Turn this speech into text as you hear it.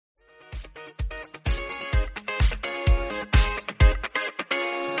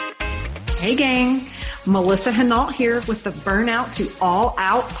Hey gang, Melissa Hinault here with the Burnout to All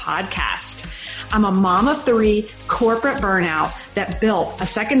Out podcast. I'm a mom of three, corporate burnout that built a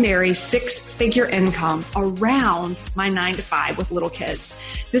secondary six-figure income around my 9-to-5 with little kids.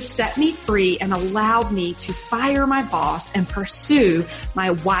 This set me free and allowed me to fire my boss and pursue my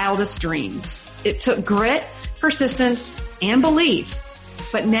wildest dreams. It took grit, persistence, and belief.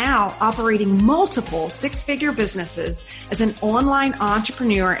 But now, operating multiple six-figure businesses as an online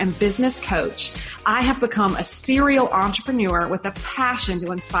entrepreneur and business coach, I have become a serial entrepreneur with a passion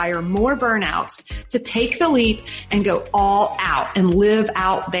to inspire more burnouts to take the leap and go all out and live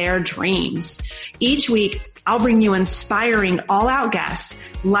out their dreams. Each week, I'll bring you inspiring all-out guests,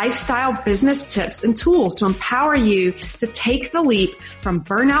 lifestyle business tips and tools to empower you to take the leap from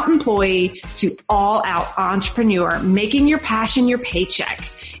burnout employee to all-out entrepreneur, making your passion your paycheck.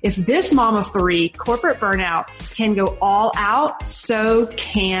 If this mom of three, corporate burnout, can go all out, so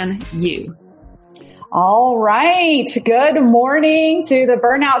can you. All right. Good morning to the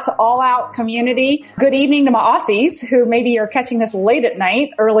Burnout to All Out community. Good evening to my Aussies who maybe are catching this late at night,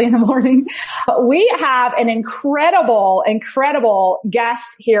 early in the morning. We have an incredible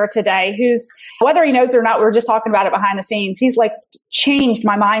guest here today who's, whether he knows it or not, we were just talking about it behind the scenes. He's like changed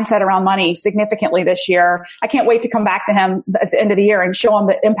my mindset around money significantly this year. I can't wait to come back to him at the end of the year and show him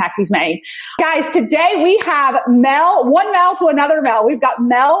the impact he's made. Guys, today we have one Mel to another Mel. We've got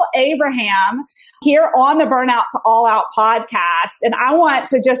Mel Abraham here on the Burnout to All Out podcast. And I want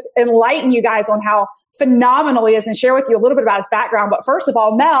to just enlighten you guys on how phenomenal he is and share with you a little bit about his background. But first of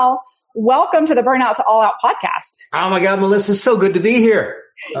all, Mel, welcome to the Burnout to All Out podcast. Oh my God, Melissa, so good to be here.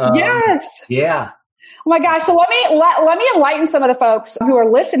 Yes. Yeah. Oh my gosh. So let me enlighten some of the folks who are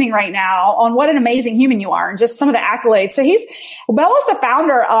listening right now on what an amazing human you are and just some of the accolades. So Mel is the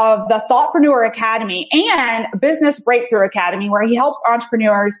founder of the Thoughtpreneur Academy and Business Breakthrough Academy, where he helps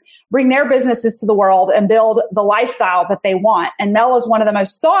entrepreneurs bring their businesses to the world and build the lifestyle that they want. And Mel is one of the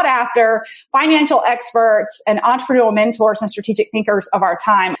most sought after financial experts and entrepreneurial mentors and strategic thinkers of our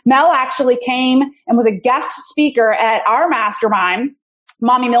time. Mel actually came and was a guest speaker at our mastermind,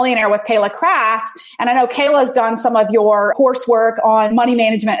 Mommy Millionaire with Kayla Craft. And I know Kayla's done some of your coursework on money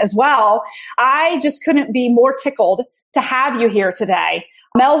management as well. I just couldn't be more tickled to have you here today.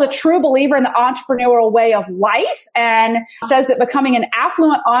 Mel's a true believer in the entrepreneurial way of life and says that becoming an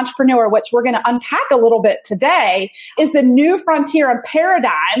affluent entrepreneur, which we're going to unpack a little bit today, is the new frontier and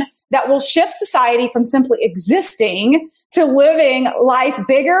paradigm that will shift society from simply existing to living life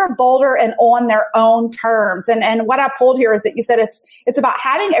bigger, bolder, and on their own terms. And what I pulled here is that you said it's about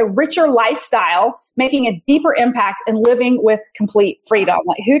having a richer lifestyle, making a deeper impact, and living with complete freedom.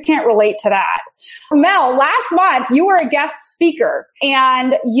 Like, who can't relate to that? Mel, last month you were a guest speaker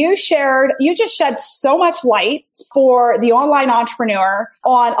and you just shed so much light for the online entrepreneur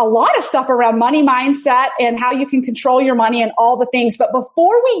on a lot of stuff around money mindset and how you can control your money and all the things. But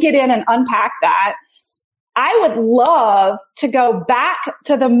before we get in and unpack that, I would love to go back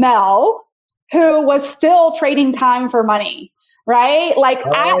to the Mel who was still trading time for money, right? Like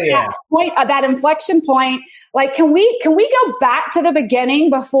that point, that inflection point, like, can we go back to the beginning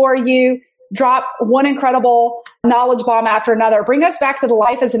before you drop one incredible knowledge bomb after another? Bring us back to the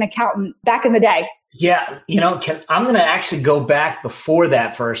life as an accountant back in the day. Yeah. I'm going to actually go back before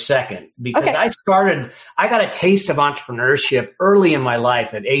that for a second because okay. I got a taste of entrepreneurship early in my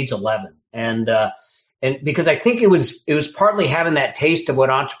life at age 11. And because I think it was partly having that taste of what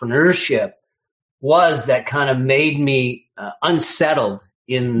entrepreneurship was that kind of made me unsettled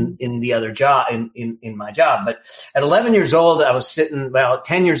in the other job, in my job. But at 11 years old,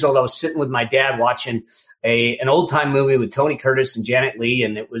 10 years old, I was sitting with my dad watching an old time movie with Tony Curtis and Janet Leigh.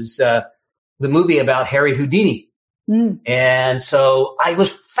 And it was the movie about Harry Houdini. And so I was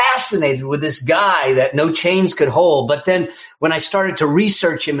fascinated with this guy that no chains could hold. But then when I started to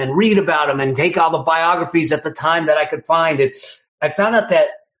research him and read about him and take all the biographies at the time that I could find it, I found out that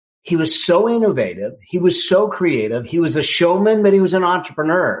he was so innovative. He was so creative. He was a showman, but he was an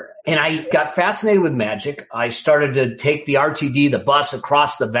entrepreneur. And I got fascinated with magic. I started to take the RTD, the bus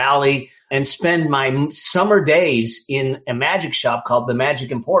across the valley, and spend my summer days in a magic shop called the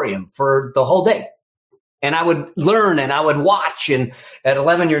Magic Emporium for the whole day. And I would learn and I would watch. And at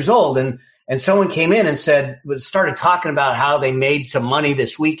 11 years old, and someone came in and started talking about how they made some money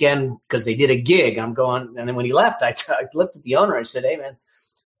this weekend because they did a gig. I'm going, and then when he left, I looked at the owner. I said, "Hey man,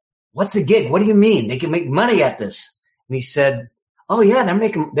 what's a gig? What do you mean they can make money at this?" And he said, "Oh yeah,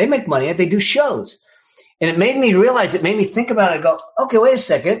 they make money. They do shows." And it made me think about it. I go, okay, wait a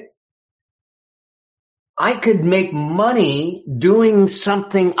second. I could make money doing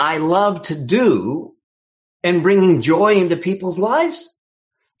something I love to do and bringing joy into people's lives.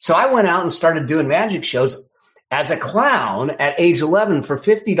 So I went out and started doing magic shows as a clown at age 11 for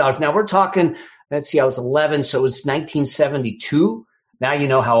 $50. Now we're talking, let's see, I was 11, so it was 1972. Now you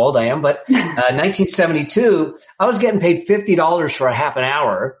know how old I am, but 1972, I was getting paid $50 for a half an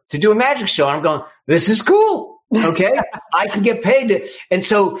hour to do a magic show. And I'm going, this is cool. Okay. I can get paid. And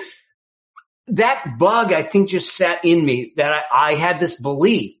so that bug, I think, just sat in me that I had this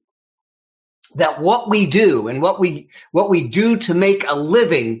belief that what we do and what we do to make a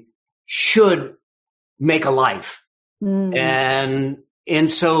living should make a life. And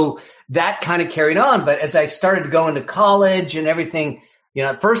so that kind of carried on. But as I started to go into college and everything,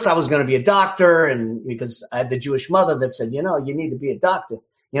 at first I was going to be a doctor, and because I had the Jewish mother that said, you need to be a doctor,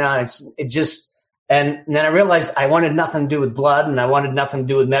 and then I realized I wanted nothing to do with blood and I wanted nothing to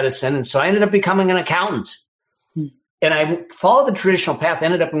do with medicine. And so I ended up becoming an accountant. And I followed the traditional path,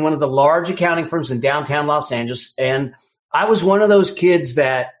 ended up in one of the large accounting firms in downtown Los Angeles. And I was one of those kids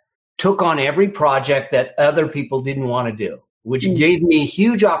that took on every project that other people didn't want to do, which gave me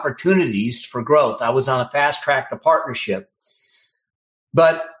huge opportunities for growth. I was on a fast track to partnership.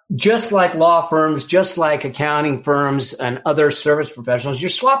 But just like law firms, just like accounting firms and other service professionals, you're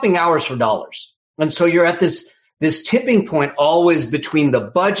swapping hours for dollars. And so you're at this tipping point always between the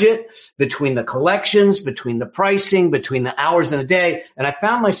budget, between the collections, between the pricing, between the hours in a day. And I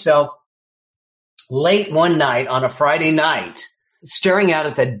found myself late one night on a Friday night staring out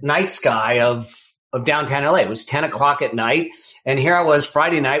at the night sky of downtown LA. It was 10 o'clock at night. And here I was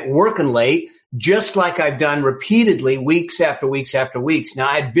Friday night working late, just like I've done repeatedly weeks after weeks after weeks. Now,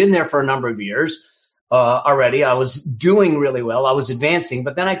 I'd been there for a number of years already. I was doing really well. I was advancing.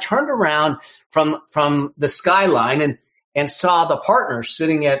 But then I turned around from the skyline and saw the partner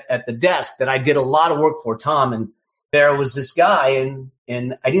sitting at the desk that I did a lot of work for, Tom. And there was this guy,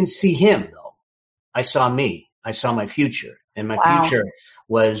 and I didn't see him, though. I saw me. I saw my future. And my future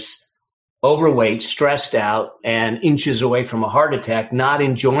was overweight, stressed out, and inches away from a heart attack, not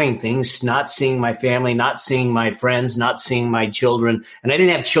enjoying things, not seeing my family, not seeing my friends, not seeing my children. And I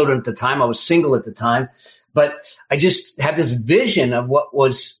didn't have children at the time. I was single at the time. But I just had this vision of what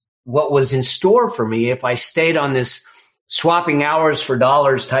was in store for me if I stayed on this swapping hours for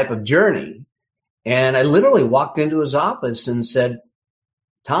dollars type of journey. And I literally walked into his office and said,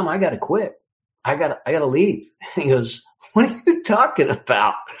 Tom, I got to quit. I got to leave. He goes, what are you talking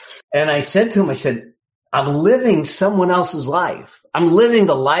about? And I said to him, I'm living someone else's life. I'm living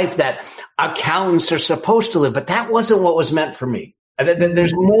the life that accountants are supposed to live, but that wasn't what was meant for me.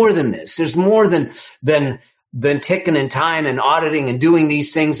 There's more than this. There's more than ticking and tying and auditing and doing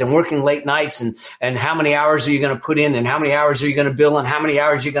these things and working late nights and how many hours are you going to put in and how many hours are you going to bill and how many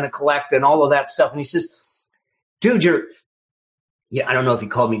hours are you going to collect and all of that stuff. And he says, dude, I don't know if he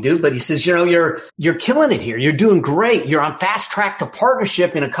called me dude, but he says, you're killing it here. You're doing great. You're on fast track to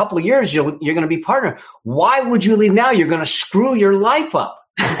partnership. In a couple of years, you're going to be partner. Why would you leave now? You're going to screw your life up.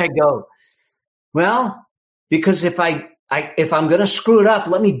 I go, well, because if I'm going to screw it up,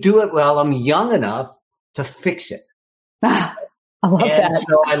 let me do it while I'm young enough to fix it. I love that.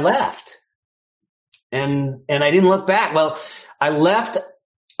 So I left and I didn't look back. Well, I left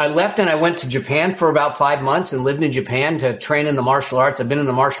and I went to Japan for about 5 months and lived in Japan to train in the martial arts. I've been in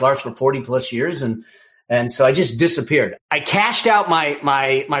the martial arts for 40 plus years. And so I just disappeared. I cashed out my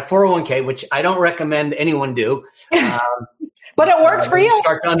 401k, which I don't recommend anyone do. But it worked for you.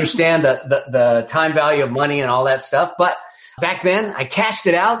 Start to understand the time value of money and all that stuff. But back then I cashed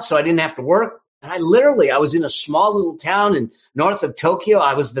it out so I didn't have to work. And I was in a small little town in north of Tokyo.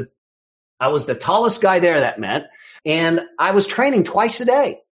 I was the tallest guy there, that meant. And I was training twice a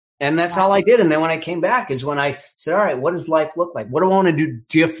day. And that's all I did. And then when I came back is when I said, all right, what does life look like? What do I want to do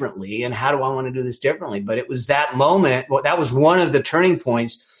differently? And how do I want to do this differently? But it was that moment. Well, that was one of the turning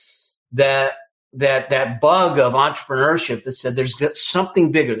points that bug of entrepreneurship that said, there's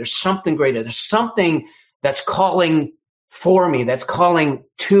something bigger. There's something greater. There's something that's calling for me, that's calling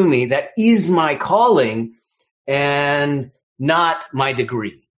to me, that is my calling and not my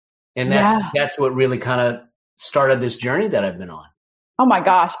degree. And that's what really kind of started this journey that I've been on. Oh my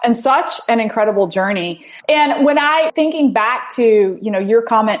gosh. And such an incredible journey. And when thinking back to, your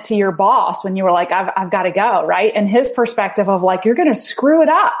comment to your boss, when you were like, I've got to go, right? And his perspective of like, you're going to screw it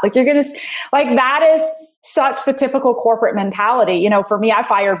up. Like that is such the typical corporate mentality. For me, I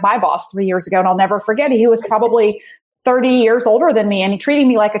fired my boss 3 years ago and I'll never forget it. He was probably 30 years older than me and he treated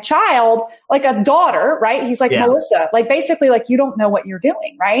me like a child, like a daughter, right? He's like, Melissa, like basically like, you don't know what you're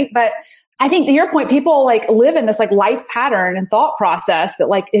doing, right? But I think to your point, people like live in this like life pattern and thought process that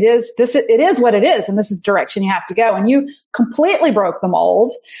like it is what it is. And this is the direction you have to go. And you completely broke the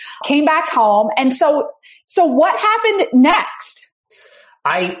mold, came back home. And so what happened next?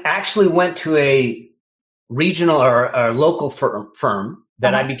 I actually went to a regional or local firm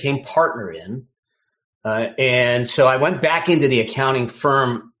that I became partner in. And so I went back into the accounting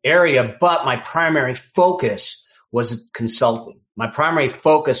firm area, but my primary focus was consulting. My primary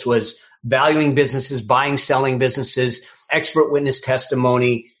focus was valuing businesses, buying, selling businesses, expert witness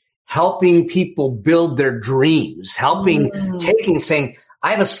testimony, helping people build their dreams, saying,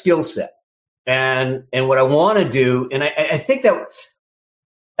 I have a skill set and what I want to do. And I think that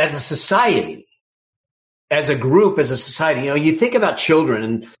as a society, as a group, as a society, you think about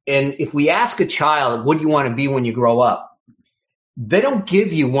children and if we ask a child, what do you want to be when you grow up? They don't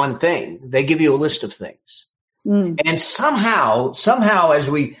give you one thing. They give you a list of things. And somehow, as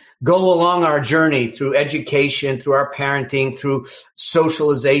we go along our journey through education, through our parenting, through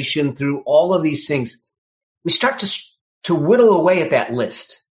socialization, through all of these things, we start to whittle away at that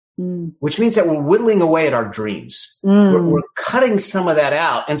list, which means that we're whittling away at our dreams. We're cutting some of that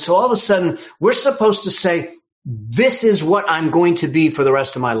out. And so all of a sudden, we're supposed to say, this is what I'm going to be for the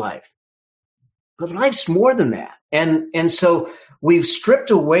rest of my life. But life's more than that. And so we've stripped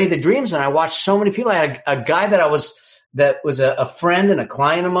away the dreams. And I watched so many people. I had a guy that was a friend and a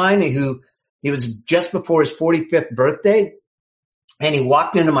client of mine he was just before his 45th birthday. And he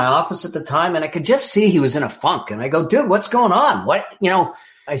walked into my office at the time and I could just see he was in a funk. And I go, dude, what's going on?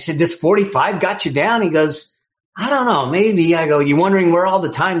 I said, this 45 got you down. He goes, I don't know, maybe. I go, you wondering where all the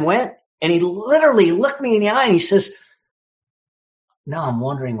time went? And he literally looked me in the eye and he says, no, I'm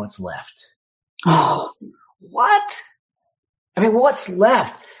wondering what's left. Oh, what? I mean, what's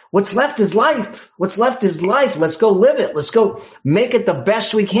left? What's left is life. What's left is life. Let's go live it. Let's go make it the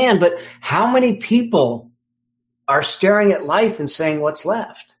best we can. But how many people are staring at life and saying what's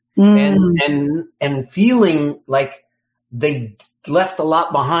left and feeling like they left a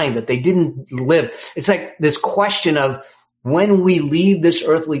lot behind, that they didn't live? It's like this question of, when we leave this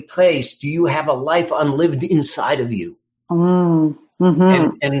earthly place, do you have a life unlived inside of you? And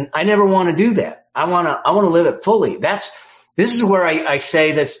I never want to do that. I want to live it fully. This is where I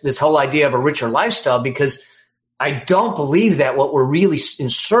say this whole idea of a richer lifestyle, because I don't believe that what we're really in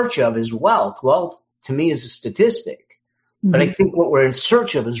search of is wealth. Wealth to me is a statistic, but I think what we're in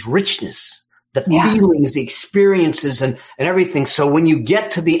search of is richness, the feelings, the experiences and everything. So when you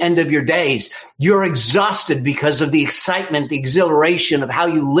get to the end of your days, you're exhausted because of the excitement, the exhilaration of how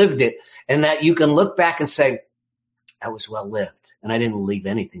you lived it, and that you can look back and say, that was well lived and I didn't leave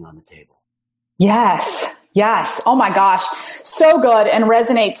anything on the table. Yes. Oh my gosh. So good and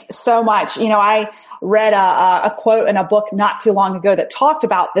resonates so much. I read a quote in a book not too long ago that talked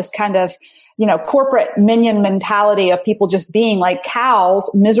about this kind of, corporate minion mentality of people just being like cows,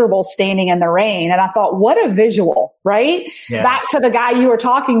 miserable, standing in the rain. And I thought, what a visual, right? Yeah. Back to the guy you were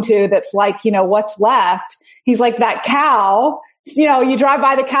talking to that's like, what's left? He's like that cow. You drive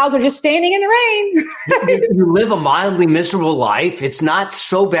by, the cows are just standing in the rain. You live a mildly miserable life. It's not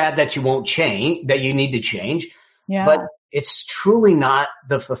so bad that you won't change, that you need to change. Yeah. But it's truly not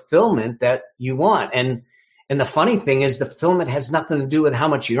the fulfillment that you want. And the funny thing is, the fulfillment has nothing to do with how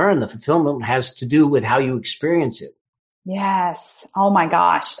much you earn. The fulfillment has to do with how you experience it. Yes. Oh my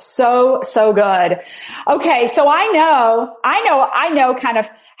gosh. So good. Okay. So I know kind of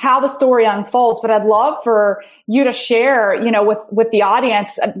how the story unfolds, but I'd love for you to share, with the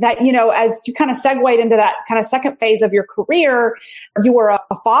audience that, as you kind of segued into that kind of second phase of your career, you were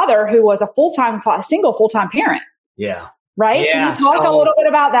a father who was a single full-time parent. Yeah. Right? Yeah. Can you talk a little bit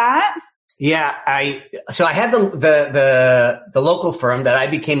about that? Yeah, I had the local firm that I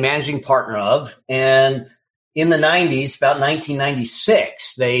became managing partner of, and in the 90s, about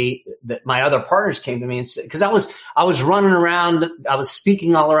 1996, my other partners came to me and said, because I was running around, I was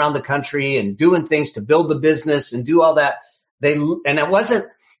speaking all around the country and doing things to build the business and do all that. And it wasn't,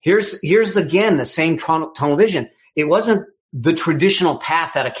 here's again the same tunnel vision. It wasn't the traditional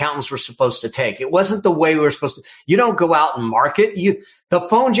path that accountants were supposed to take. It wasn't the way we were supposed to. You don't go out and market. The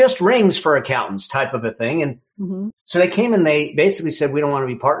phone just rings for accountants, type of a thing. And so they came and they basically said, we don't want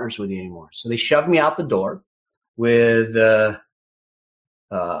to be partners with you anymore. So they shoved me out the door with, I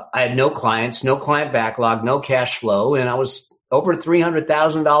had no clients, no client backlog, no cash flow. And I was over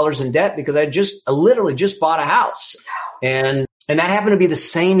 $300,000 in debt because I literally just bought a house. And that happened to be the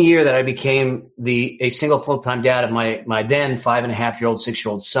same year that I became a single full-time dad of my then 5.5-year-old,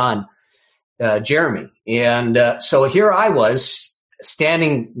 6-year-old son, Jeremy. And so here I was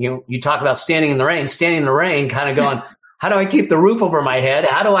standing, you talk about standing in the rain, kind of going, how do I keep the roof over my head?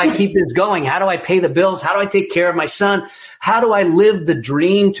 How do I keep this going? How do I pay the bills? How do I take care of my son? How do I live the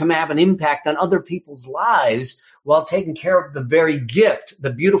dream to have an impact on other people's lives while taking care of the very gift,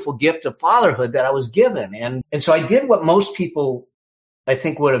 the beautiful gift of fatherhood that I was given? And so I did what most people, I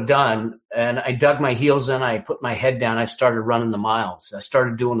think would have done. And I dug my heels in. I put my head down. I started running the miles. I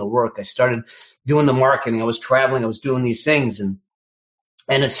started doing the work. I started doing the marketing. I was traveling. I was doing these things, and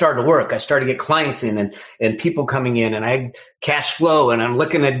it started to work. I started to get clients in and people coming in, and I had cash flow. And I'm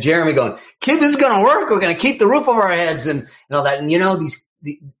looking at Jeremy going, kid, this is going to work. We're going to keep the roof over our heads and all that. And, you know,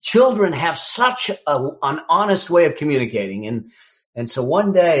 the children have such an honest way of communicating. And so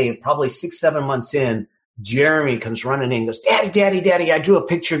one day, probably 6-7 months in, Jeremy comes running in and goes, Daddy, I drew a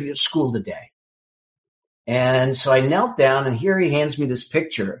picture of you at school today. And so I knelt down, and here he hands me this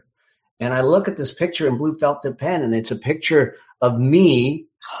picture. And I look at this picture in blue felt tip pen, and it's a picture of me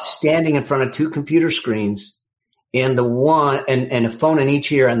standing in front of 2 computer screens, and the one and a phone in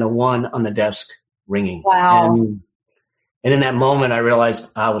each ear, and the one on the desk ringing. Wow. And in that moment, I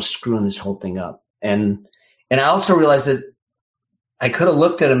realized I was screwing this whole thing up. And I also realized that I could have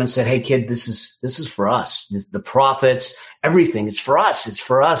looked at him and said, hey, kid, this is for us. The profits, everything, it's for us. It's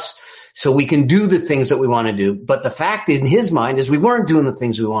for us. So we can do the things that we want to do. But the fact in his mind is we weren't doing the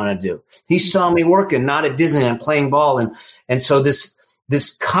things we want to do. He saw me working, not at Disneyland, playing ball. And so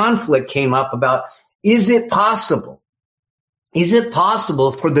this conflict came up about, is it possible? Is it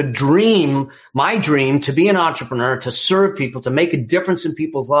possible for the dream, my dream, to be an entrepreneur, to serve people, to make a difference in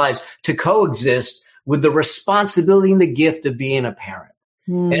people's lives, to coexist with the responsibility and the gift of being a parent?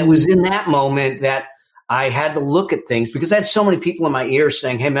 And it was in that moment that I had to look at things, because I had so many people in my ear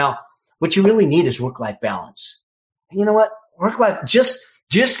saying, hey, Mel, what you really need is work-life balance. And you know what? Work-life,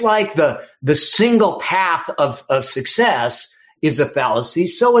 just like the single path of success is a fallacy,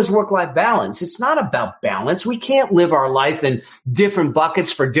 so is work-life balance. It's not about balance. We can't live our life in different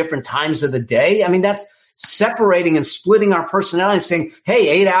buckets for different times of the day. I mean, that's separating and splitting our personality and saying, hey,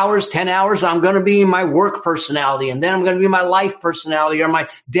 8 hours, 10 hours, I'm going to be my work personality, and then I'm going to be my life personality, or my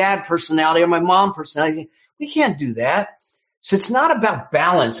dad personality, or my mom personality. We can't do that. So it's not about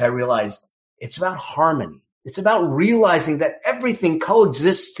balance, I realized. It's about harmony. It's about realizing that everything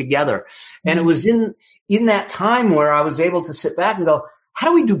coexists together. And it was in that time where I was able to sit back and go, how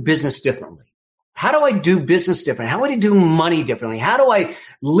do we do business differently? How do I do business differently? How do I do money differently? How do I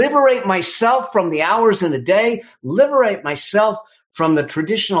liberate myself from the hours in a day, liberate myself from the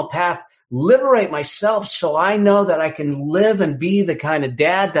traditional path, liberate myself so I know that I can live and be the kind of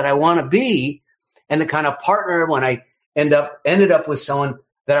dad that I want to be, and the kind of partner when I ended up with someone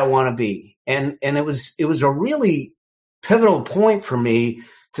that I want to be. And it was a really pivotal point for me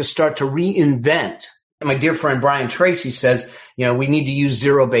to start to reinvent. And my dear friend Brian Tracy says, you know, we need to use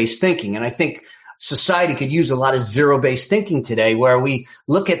zero-based thinking. And I think society could use a lot of zero-based thinking today, where we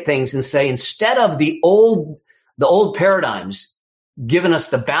look at things and say, instead of the old paradigms giving us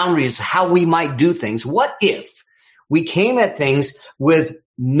the boundaries of how we might do things, what if we came at things with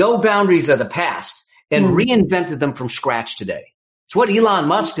no boundaries of the past and reinvented them from scratch today? It's what Elon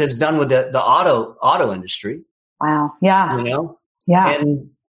Musk has done with the auto industry. Wow. Yeah. You know? Yeah.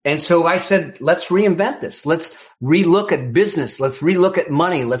 And so I said, let's reinvent this. Let's relook at business. Let's relook at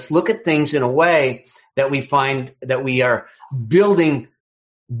money. Let's look at things in a way that we find that we are building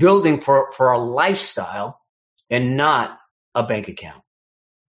for a lifestyle and not a bank account.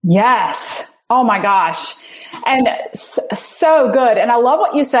 Yes. Oh my gosh. And so good. And I love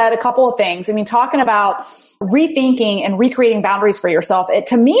what you said, a couple of things. I mean, talking about rethinking and recreating boundaries for yourself.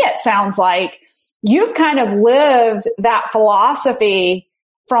 To me, it sounds like you've kind of lived that philosophy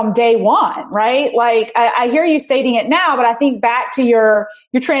from day one, right? Like I hear you stating it now, but I think back to your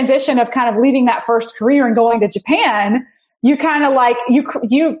transition of kind of leaving that first career and going to Japan. You kind of like,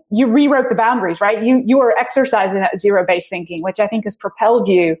 you rewrote the boundaries, right? You were exercising that zero-based thinking, which I think has propelled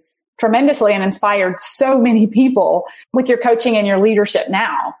you tremendously and inspired so many people with your coaching and your leadership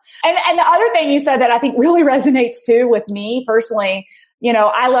now. And the other thing you said that I think really resonates too with me personally, you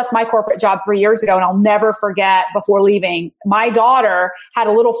know, I left my corporate job 3 years ago, and I'll never forget, before leaving, my daughter had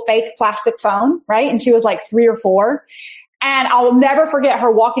a little fake plastic phone, right? And she was like 3 or 4. And I'll never forget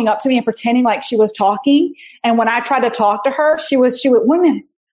her walking up to me and pretending like she was talking. And when I tried to talk to her, she went,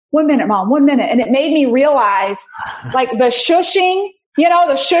 1 minute, mom, 1 minute. And it made me realize like the shushing,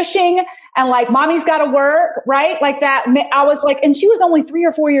 and like, mommy's got to work, right? Like that. I was like, and she was only 3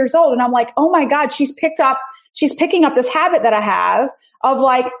 or 4 years old. And I'm like, oh my God, she's picking up this habit that I have of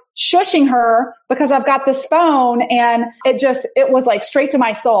like shushing her because I've got this phone. And it was like straight to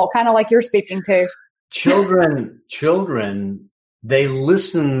my soul, kind of like you're speaking to. Children, they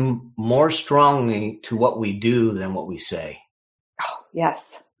listen more strongly to what we do than what we say. Oh,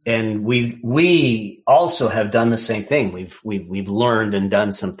 yes. And we also have done the same thing. We've learned and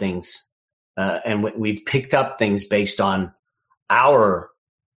done some things, and we've picked up things based on our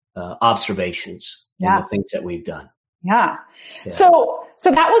observations and the things that we've done. Yeah. So So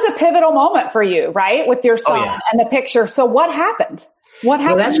that was a pivotal moment for you, right? With your son and the picture. So what happened? What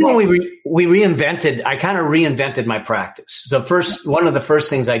happened? Well, that's when we reinvented. I kind of reinvented my practice. One of the first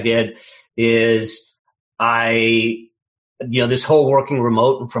things I did is this whole working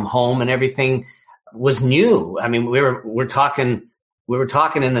remote and from home and everything was new. I mean, we were talking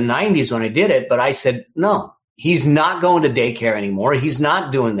in the 90s when I did it, but I said, no, he's not going to daycare anymore. He's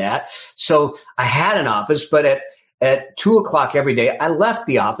not doing that. So I had an office, but at 2:00 every day, I left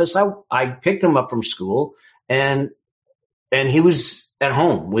the office. I picked him up from school and he was at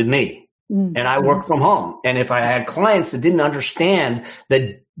home with me and I worked from home. And if I had clients that didn't understand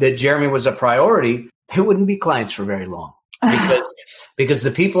that Jeremy was a priority, they wouldn't be clients for very long because the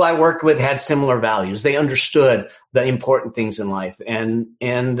people I worked with had similar values. They understood the important things in life and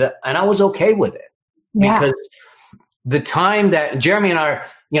I was okay with it because the time that Jeremy and I,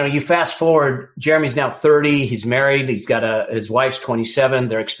 you fast forward, Jeremy's now 30. He's married. He's got his wife's 27.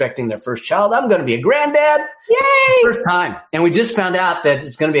 They're expecting their first child. I'm going to be a granddad. Yay! First time. And we just found out that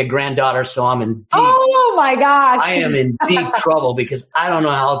it's going to be a granddaughter. So I'm in deep. Oh my gosh. I am in deep trouble because I don't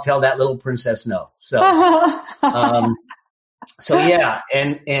know how I'll tell that little princess no. So,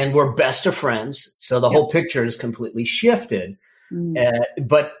 and we're best of friends. So the whole picture is completely shifted.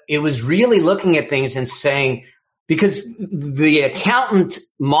 But it was really looking at things and saying, because the accountant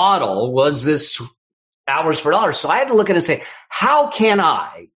model was this hours for dollars. So I had to look at it and say, how can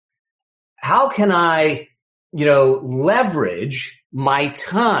I, leverage my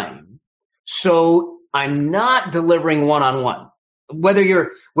time so I'm not delivering one-on-one? Whether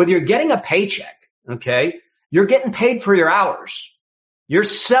you're getting a paycheck, okay, you're getting paid for your hours. You're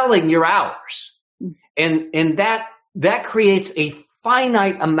selling your hours. And that creates a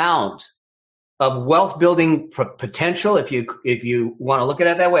finite amount of wealth building potential. If you want to look at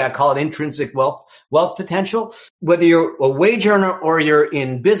it that way, I call it intrinsic wealth potential. Whether you're a wage earner or you're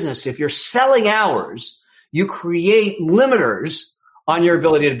in business, if you're selling hours, you create limiters on your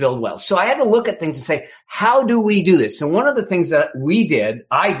ability to build wealth. So I had to look at things and say, how do we do this? And one of the things that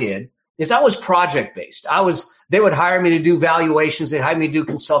I did, is I was project based. They would hire me to do valuations. They'd hire me to do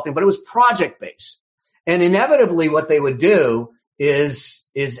consulting, but it was project based. And inevitably what they would do is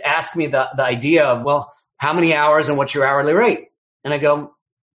ask me the idea of, well, how many hours and what's your hourly rate? And I go,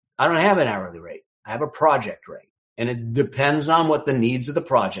 I don't have an hourly rate. I have a project rate. And it depends on what the needs of the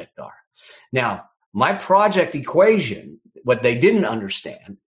project are. Now, my project equation, what they didn't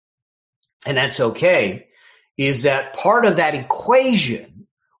understand, and that's okay, is that part of that equation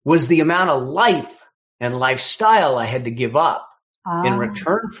was the amount of life and lifestyle I had to give up in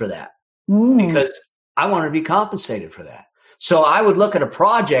return for that because I wanted to be compensated for that. So I would look at a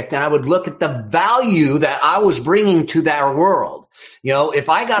project and I would look at the value that I was bringing to that world. If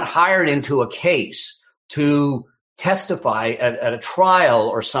I got hired into a case to testify at a trial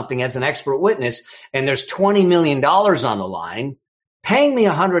or something as an expert witness, and there's $20 million on the line, paying me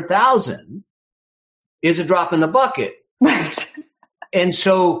 $100,000 is a drop in the bucket. Right. And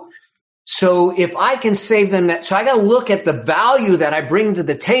so if I can save them that, so I got to look at the value that I bring to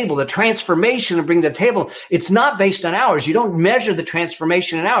the table, the transformation I bring to the table. It's not based on hours. You don't measure the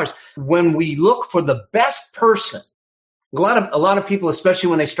transformation in hours. When we look for the best person, a lot of people, especially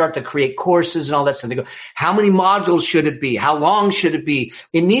when they start to create courses and all that stuff, they go, how many modules should it be? How long should it be?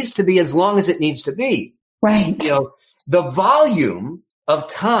 It needs to be as long as it needs to be. Right. The volume of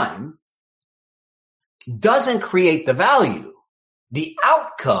time doesn't create the value. The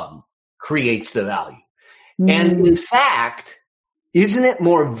outcome creates the value. And in fact, isn't it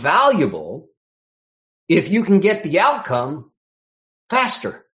more valuable if you can get the outcome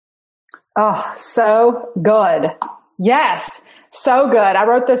faster? Oh, so good. Yes, so good. I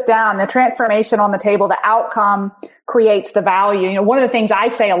wrote this down. The transformation on the table, the outcome creates the value. One of the things I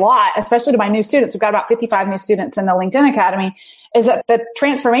say a lot, especially to my new students, we've got about 55 new students in the LinkedIn Academy, is that the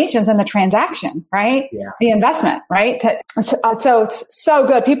transformation's in the transaction, right? Yeah. The investment, right? So it's so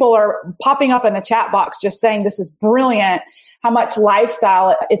good. People are popping up in the chat box just saying this is brilliant, how much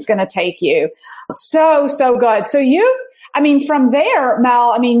lifestyle it's going to take you. So good. So from there,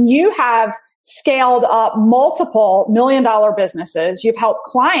 Mel, you have scaled up multiple $1 million businesses. You've helped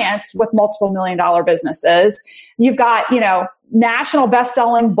clients with multiple $1 million businesses. You've got, national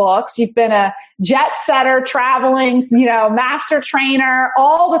best-selling books. You've been a jet setter, traveling, master trainer,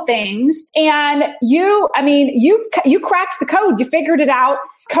 all the things. And you cracked the code. You figured it out,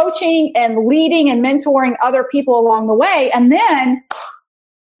 coaching and leading and mentoring other people along the way. And then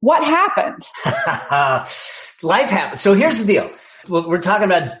what happened? Life happened. So here's the deal. We're talking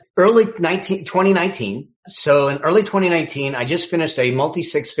about early 2019. So in early 2019, I just finished a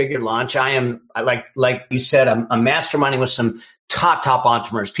multi-six-figure launch. I am, like you said, I'm masterminding with some top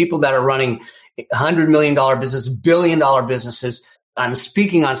entrepreneurs, people that are running $100 million business, $1 billion businesses. I'm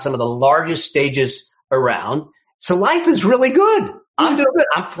speaking on some of the largest stages around. So life is really good. I'm doing good.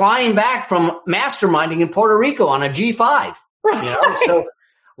 I'm flying back from masterminding in Puerto Rico on a G5. So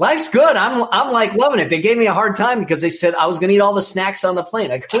life's good. I'm like loving it. They gave me a hard time because they said I was going to eat all the snacks on the plane.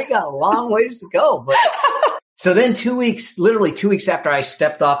 We got a long ways to go. But so then literally 2 weeks after I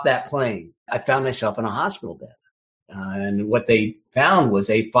stepped off that plane, I found myself in a hospital bed. And what they found was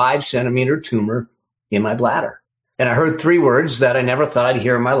a 5-centimeter tumor in my bladder. And I heard 3 words that I never thought I'd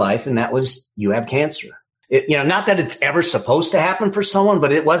hear in my life. And that was, you have cancer. Not that it's ever supposed to happen for someone,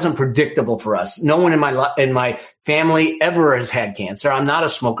 but it wasn't predictable for us. No one in my family ever has had cancer. I'm not a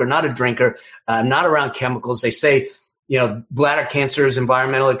smoker, not a drinker. I'm not around chemicals. They say, bladder cancer is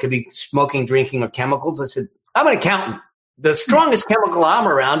environmental. It could be smoking, drinking, or chemicals. I said, I'm an accountant. The strongest chemical I'm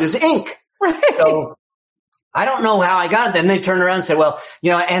around is ink. Right. So I don't know how I got it. Then they turned around and said, well,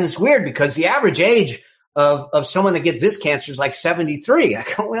 and it's weird because the average age of someone that gets this cancer is like 73. I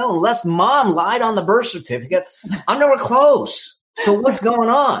go, well, unless mom lied on the birth certificate, I'm nowhere close. So what's going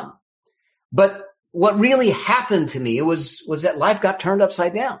on? But what really happened to me was that life got turned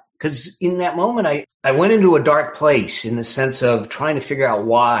upside down. Because in that moment, I went into a dark place in the sense of trying to figure out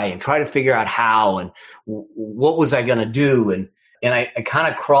why and try to figure out how and what was I going to do. And I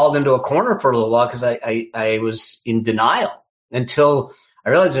kind of crawled into a corner for a little while because I was in denial until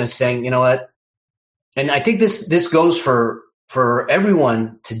I realized I was saying, you know what? And I think this goes for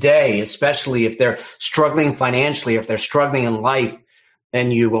everyone today, especially if they're struggling financially, if they're struggling in life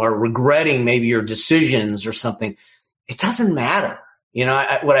and you are regretting maybe your decisions or something. It doesn't matter.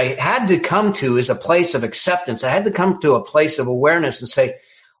 What I had to come to is a place of acceptance. I had to come to a place of awareness and say,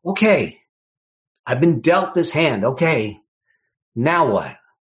 okay, I've been dealt this hand. Okay, now what?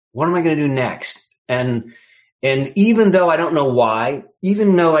 What am I going to do next? And even though I don't know why,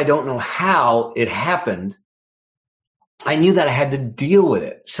 even though I don't know how it happened, I knew that I had to deal with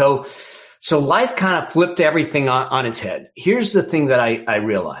it. So life kind of flipped everything on its head. Here's the thing that I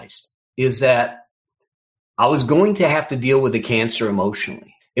realized is that I was going to have to deal with the cancer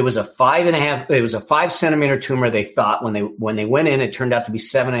emotionally. It was a 5-centimeter tumor. They thought when they went in, it turned out to be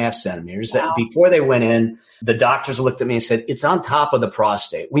 7.5 centimeters. Wow. Before they went in, the doctors looked at me and said, it's on top of the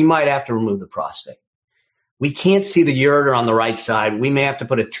prostate. We might have to remove the prostate. We can't see the ureter on the right side. We may have to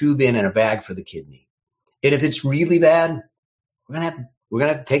put a tube in and a bag for the kidney. And if it's really bad, we're gonna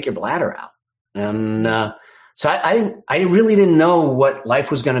have to take your bladder out. And so I really didn't know what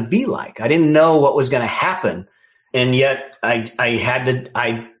life was going to be like. I didn't know what was going to happen, and yet I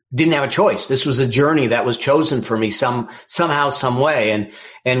didn't have a choice. This was a journey that was chosen for me somehow, some way.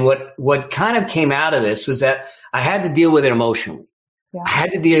 And what kind of came out of this was that I had to deal with it emotionally. Yeah. I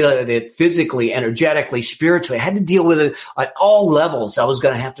had to deal with it physically, energetically, spiritually. I had to deal with it at all levels. I was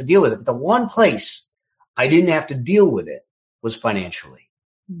going to have to deal with it. But the one place I didn't have to deal with it was financially.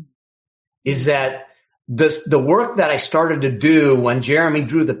 Is that the work that I started to do when Jeremy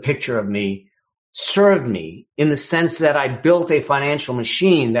drew the picture of me served me in the sense that I built a financial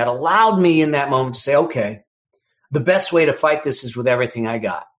machine that allowed me in that moment to say, okay, the best way to fight this is with everything I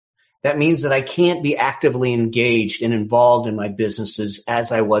got. That means that I can't be actively engaged and involved in my businesses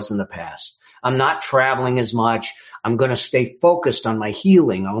as I was in the past. I'm not traveling as much. I'm going to stay focused on my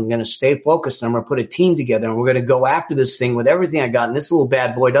healing. I'm going to stay focused. I'm going to put a team together and we're going to go after this thing with everything I got. And this little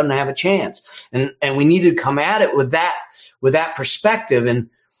bad boy doesn't have a chance. And we need to come at it with that perspective.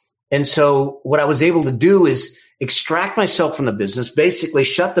 And so what I was able to do is extract myself from the business, basically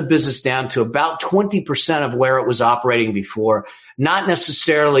shut the business down to about 20% of where it was operating before, not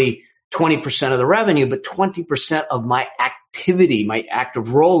necessarily 20% of the revenue, but 20% of my activity, my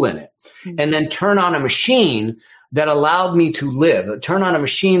active role in it. Mm-hmm. And then turn on a machine that allowed me to live, turn on a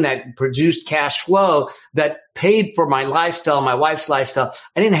machine that produced cash flow that paid for my lifestyle, my wife's lifestyle.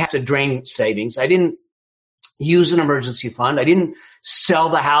 I didn't have to drain savings. I didn't use an emergency fund. I didn't sell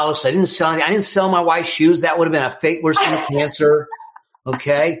the house. I didn't sell my wife's shoes. That would have been a fake worse than cancer.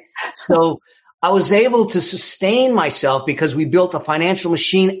 Okay. So I was able to sustain myself because we built a financial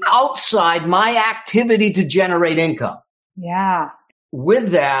machine outside my activity to generate income. Yeah.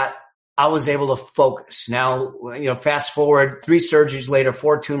 With that, I was able to focus. Now, fast forward 3 surgeries later,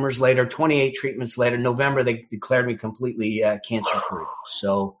 4 tumors later, 28 treatments later, November, they declared me completely cancer-free.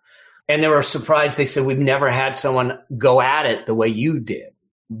 So, and they were surprised. They said, we've never had someone go at it the way you did.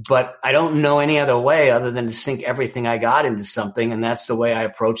 But I don't know any other way other than to sink everything I got into something. And that's the way I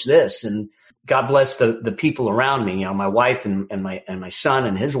approach this. And God bless the people around me, my wife and my son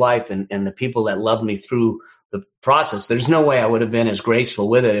and his wife and the people that loved me through the process. There's no way I would have been as graceful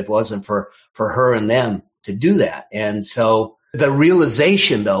with it if it wasn't for her and them to do that. And so The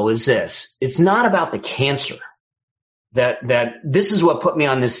realization, though, is this. It's not about the cancer. That this is what put me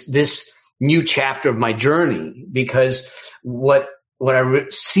on this new chapter of my journey, because what I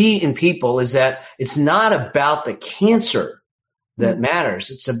see in people is that it's not about the cancer that matters.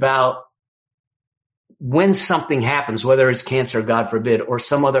 It's about when something happens, whether it's cancer, God forbid, or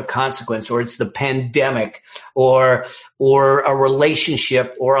some other consequence, or it's the pandemic, or a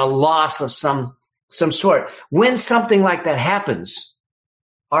relationship, or a loss of some sort. When something like that happens,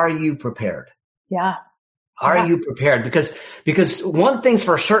 are you prepared? Yeah. Are you prepared? Because one thing's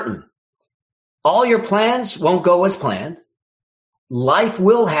for certain, all your plans won't go as planned. Life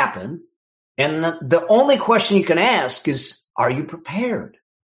will happen. And the only question you can ask is, are you prepared?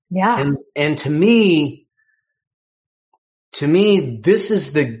 Yeah. And to me, this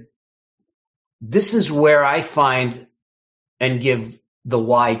is where I find and give the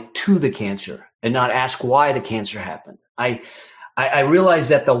why to the cancer and not ask why the cancer happened. I realize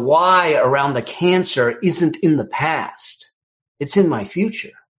that the why around the cancer isn't in the past. It's in my future.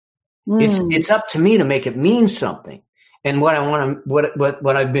 It's up to me to make it mean something. And what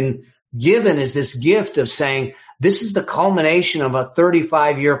I've been given is this gift of saying, this is the culmination of a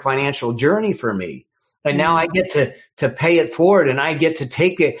 35-year financial journey for me. And now I get to pay it forward, and I get to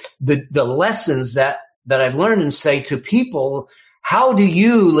take the lessons that I've learned and say to people, how do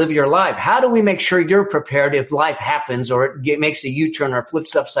you live your life? How do we make sure you're prepared if life happens or it makes a U-turn or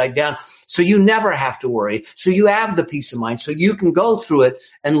flips upside down, so you never have to worry, so you have the peace of mind, so you can go through it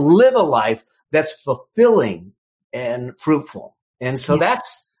and live a life that's fulfilling and fruitful. And so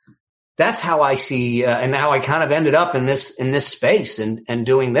that's how I see and how I kind of ended up in this space and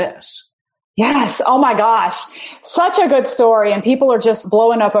doing this. Yes. Oh my gosh. Such a good story. And people are just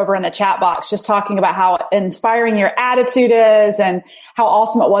blowing up over in the chat box, just talking about how inspiring your attitude is and how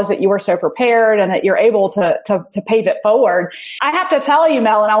awesome it was that you were so prepared and that you're able to pave it forward. I have to tell you,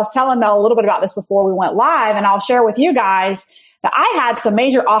 Mel, and I was telling Mel a little bit about this before we went live, and I'll share with you guys that I had some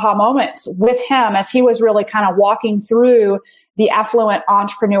major aha moments with him as he was really kind of walking through the affluent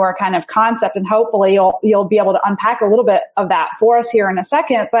entrepreneur kind of concept. And hopefully you'll be able to unpack a little bit of that for us here in a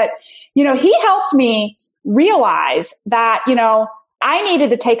second. But, he helped me realize that, I needed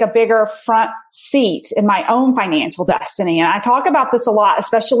to take a bigger front seat in my own financial destiny. And I talk about this a lot,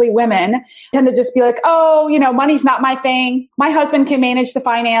 especially women tend to just be like, oh, money's not my thing. My husband can manage the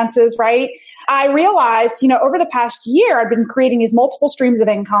finances, right? I realized, over the past year, I've been creating these multiple streams of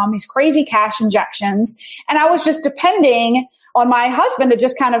income, these crazy cash injections, and I was just depending on my husband to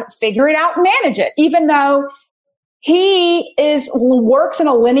just kind of figure it out and manage it, even though he works in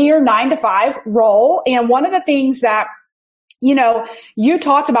a linear 9-to-5 role. And one of the things that you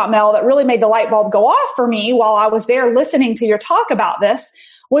talked about, Mel, that really made the light bulb go off for me while I was there listening to your talk about this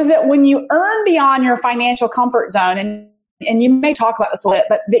was that when you earn beyond your financial comfort zone, and you may talk about this a bit,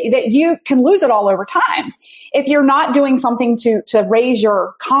 but that you can lose it all over time if you're not doing something to raise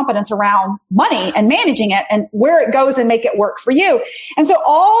your competence around money and managing it and where it goes and make it work for you. And so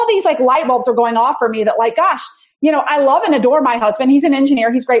all these light bulbs are going off for me that gosh, I love and adore my husband. He's an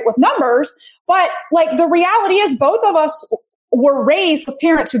engineer. He's great with numbers. But the reality is both of us were raised with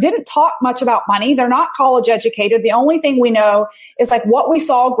parents who didn't talk much about money. They're not college educated. The only thing we know is what we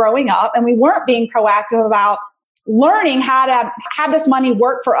saw growing up, and we weren't being proactive about learning how to have this money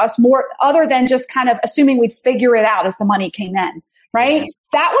work for us more other than just kind of assuming we'd figure it out as the money came in, right? Yeah.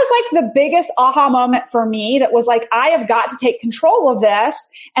 That was the biggest aha moment for me. That was I have got to take control of this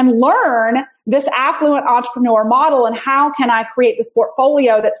and learn this affluent entrepreneur model. And how can I create this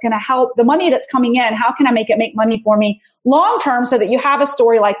portfolio that's going to help the money that's coming in? How can I make it make money for me long term, so that you have a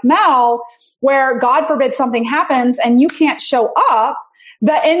story like Mel, where God forbid something happens and you can't show up,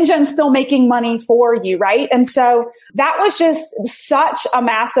 the engine's still making money for you, right? And so that was just such a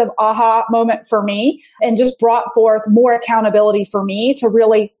massive aha moment for me, and just brought forth more accountability for me to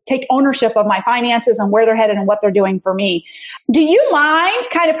really take ownership of my finances and where they're headed and what they're doing for me. Do you mind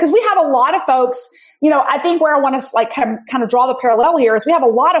because we have a lot of folks, I think where I want to kind of draw the parallel here is we have a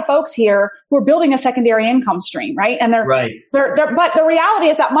lot of folks here who are building a secondary income stream, right? And they're but the reality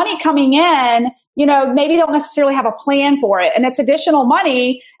is that money coming in, maybe they don't necessarily have a plan for it. And it's additional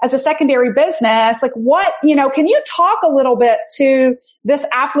money as a secondary business. Can you talk a little bit to this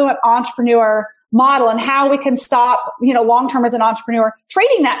affluent entrepreneur model and how we can stop, long-term as an entrepreneur,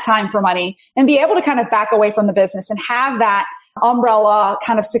 trading that time for money and be able to kind of back away from the business and have that umbrella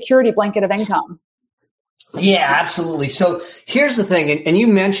kind of security blanket of income? Yeah, absolutely. So here's the thing, and you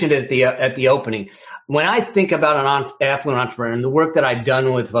mentioned it at the opening. When I think about an affluent entrepreneur and the work that I've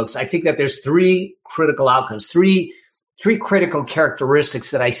done with folks, I think that there's three critical outcomes, three critical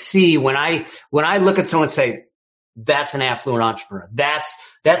characteristics that I see when I look at someone and say, that's an affluent entrepreneur.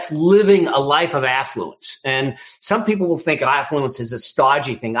 That's living a life of affluence. And some people will think affluence is a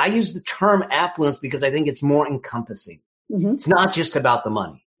stodgy thing. I use the term affluence because I think it's more encompassing. Mm-hmm. It's not just about the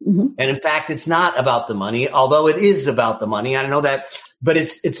money. Mm-hmm. And in fact, it's not about the money, although it is about the money. I know that, but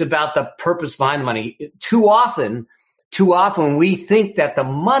it's about the purpose behind the money. Too often we think that the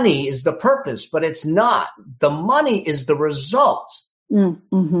money is the purpose, but it's not. The money is the result.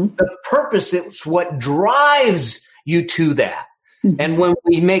 Mm-hmm. The purpose is what drives you to that. Mm-hmm. And when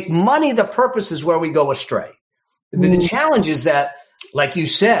we make money the purpose is where we go astray. Mm-hmm. The challenge is that, like you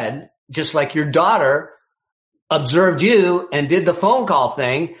said, just like your daughter observed you and did the phone call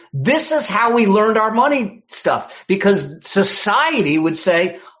thing, this is how we learned our money stuff, because society would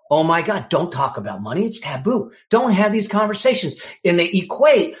say, oh my God, don't talk about money. It's taboo. Don't have these conversations. And they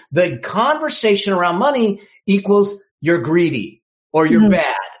equate the conversation around money equals you're greedy or you're mm-hmm.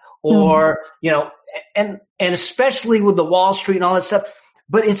 bad or, and especially with the Wall Street and all that stuff.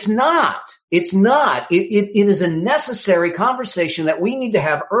 But it's not. It's not. It is a necessary conversation that we need to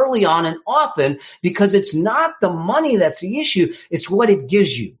have early on and often, because it's not the money that's the issue. It's what it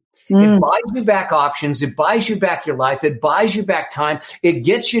gives you. It buys you back options. It buys you back your life. It buys you back time. It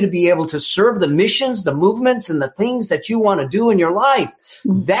gets you to be able to serve the missions, the movements, and the things that you want to do in your life.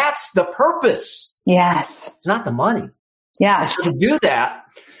 That's the purpose. Yes. It's not the money. Yes. And so to do that,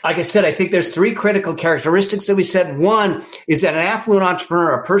 like I said, I think there's 3 critical characteristics that we said. One is that an affluent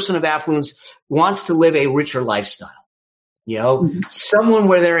entrepreneur, a person of affluence, wants to live a richer lifestyle. Someone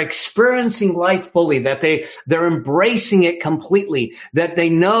where they're experiencing life fully, that they're embracing it completely, that they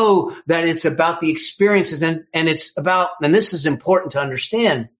know that it's about the experiences and it's about, and this is important to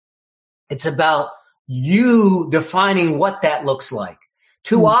understand, it's about you defining what that looks like.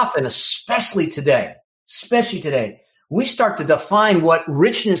 Too often, especially today, we start to define what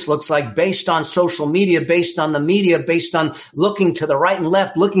richness looks like based on social media, based on the media, based on looking to the right and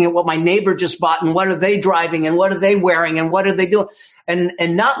left, looking at what my neighbor just bought and what are they driving and what are they wearing and what are they doing,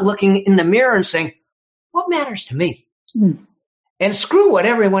 and not looking in the mirror and saying, what matters to me? And screw what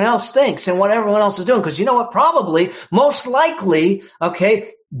everyone else thinks and what everyone else is doing. Because you know what? Probably, most likely,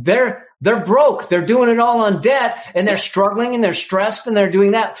 okay, they're broke. They're doing it all on debt and they're struggling and they're stressed and they're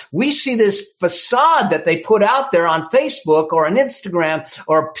doing that. We see this facade that they put out there on Facebook or on Instagram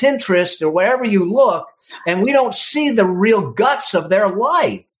or Pinterest or wherever you look, and we don't see the real guts of their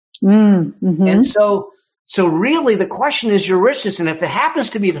life. Mm-hmm. And so really the question is your richness. And if it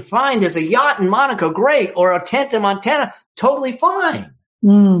happens to be defined as a yacht in Monaco, great, or a tent in Montana, totally fine.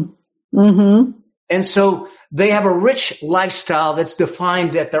 Mm-hmm. And so they have a rich lifestyle that's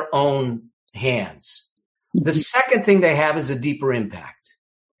defined at their own hands. The second thing they have is a deeper impact.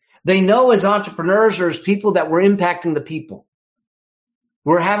 They know as entrepreneurs or as people that we're impacting the people.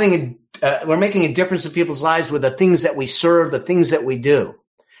 We're making a difference in people's lives with the things that we serve, the things that we do.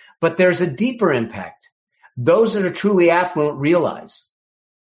 But there's a deeper impact. Those that are truly affluent realize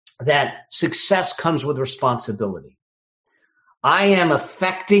that success comes with responsibility. I am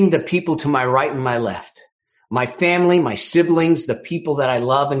affecting the people to my right and my left, my family, my siblings, the people that I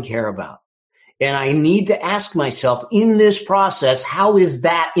love and care about. And I need to ask myself in this process, how is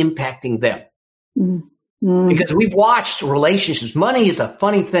that impacting them? Mm-hmm. Because we've watched relationships. Money is a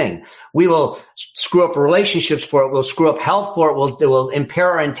funny thing. We will screw up relationships for it. We'll screw up health for it. We'll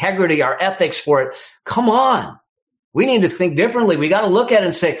impair our integrity, our ethics for it. Come on. We need to think differently. We got to look at it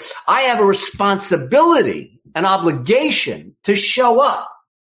and say, I have a responsibility, an obligation to show up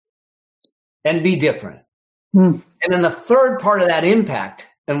and be different. And then the third part of that impact,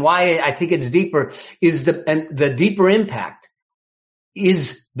 and why I think it's deeper, is the deeper impact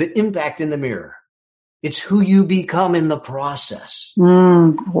is the impact in the mirror. It's who you become in the process.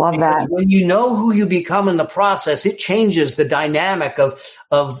 Love because that. When you know who you become in the process, it changes the dynamic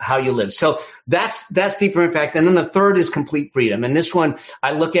of how you live. So that's deeper impact. And then the third is complete freedom. And this one,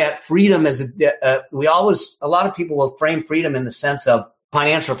 I look at freedom as a lot of people will frame freedom in the sense of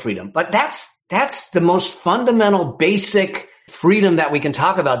financial freedom, but that's the most fundamental, basic freedom that we can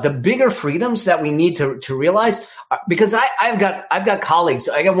talk about. The bigger freedoms that we need to realize, because I've got colleagues.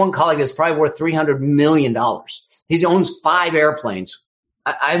 I got one colleague that's probably worth $300 million. He owns 5 airplanes.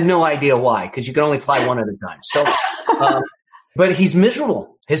 I have no idea why, because you can only fly one at a time. So, but he's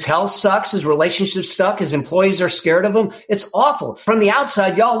miserable. His health sucks. His relationship's stuck. His employees are scared of him. It's awful. From the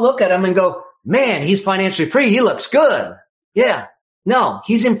outside, y'all look at him and go, man, he's financially free. He looks good. Yeah. No,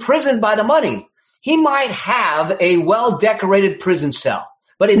 he's imprisoned by the money. He might have a well-decorated prison cell,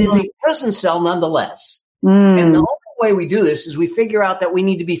 but it is a prison cell nonetheless. And the only way we do this is we figure out that we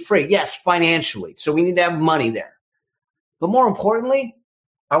need to be free. Yes, financially. So we need to have money there. But more importantly,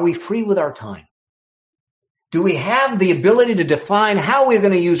 are we free with our time? Do we have the ability to define how we're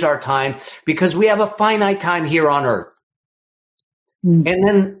going to use our time, because we have a finite time here on earth? And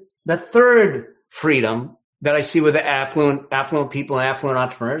then the third freedom that I see with the affluent people and affluent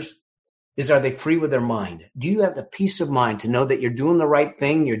entrepreneurs is, are they free with their mind? Do you have the peace of mind to know that you're doing the right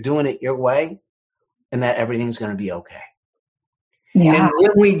thing, you're doing it your way, and that everything's going to be okay? Yeah. And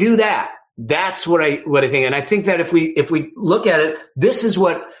when we do that, that's what I think. And I think that if we look at it, this is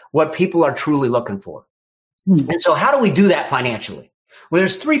what people are truly looking for. And so how do we do that financially? Well,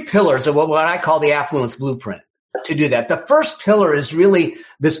 there's 3 pillars of what I call the affluence blueprint to do that. The first pillar is really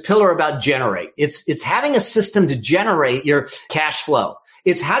this pillar about generate. It's having a system to generate your cash flow.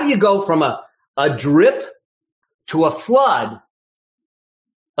 It's how do you go from a drip to a flood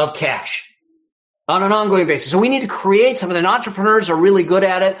of cash on an ongoing basis. So we need to create something, and entrepreneurs are really good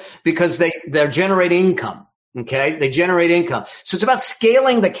at it because they're generating income. Okay. They generate income. So it's about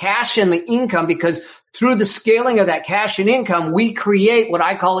scaling the cash and the income, because through the scaling of that cash and income, we create what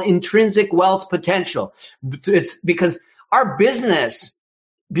I call intrinsic wealth potential. It's because our business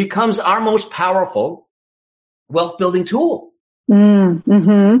becomes our most powerful wealth building tool.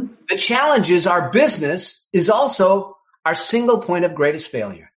 Mm-hmm. The challenge is our business is also our single point of greatest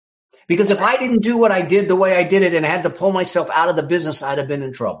failure. Because if I didn't do what I did the way I did it and had to pull myself out of the business, I'd have been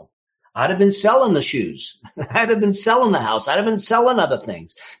in trouble. I'd have been selling the shoes. I'd have been selling the house. I'd have been selling other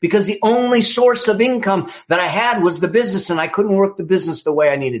things, because the only source of income that I had was the business, and I couldn't work the business the way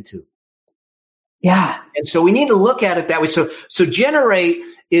I needed to. Yeah. And so we need to look at it that way. So generate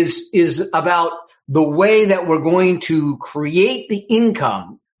is about the way that we're going to create the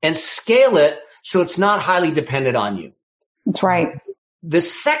income and scale it so it's not highly dependent on you. That's right. The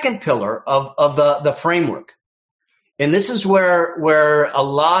second pillar of the framework, and this is where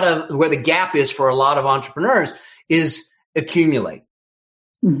the gap is for a lot of entrepreneurs, is accumulate.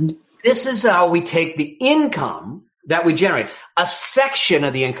 Mm-hmm. This is how we take the income that we generate, a section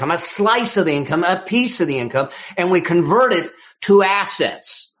of the income, a slice of the income, a piece of the income, and we convert it to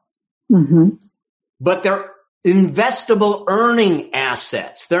assets. Mm-hmm. But they're investable earning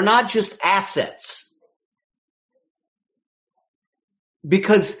assets. They're not just assets.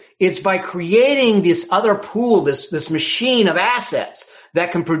 Because it's by creating this other pool, this machine of assets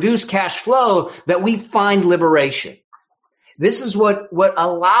that can produce cash flow, that we find liberation. This is what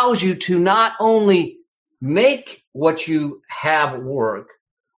allows you to not only make what you have work,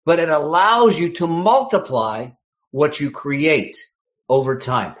 but it allows you to multiply what you create over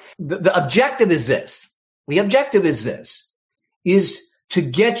time. The objective is this. The objective is this, is to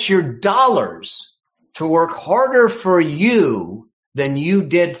get your dollars to work harder for you than you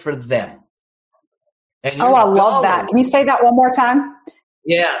did for them. Oh, I love that. Can you say that one more time?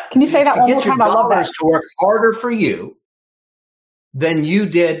 Yeah. Can you say that one more time? I love that. To work harder for you than you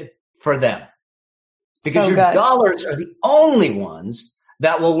did for them. Because your dollars are the only ones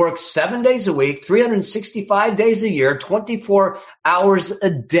that will work 7 days a week, 365 days a year, 24 hours a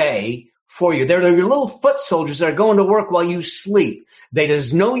day for you. They're your little foot soldiers that are going to work while you sleep.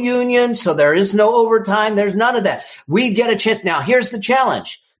 There's no union, so there is no overtime. There's none of that. We get a chance. Now, here's the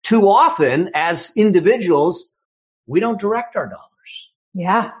challenge. Too often, as individuals, we don't direct our dollars.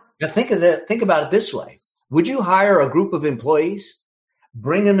 Yeah. Now, think about it this way. Would you hire a group of employees,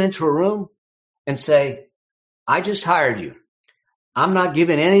 bring them into a room, and say, I just hired you. I'm not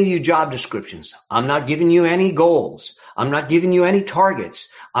giving any of you job descriptions. I'm not giving you any goals. I'm not giving you any targets.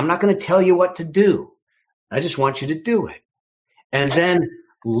 I'm not going to tell you what to do. I just want you to do it. And then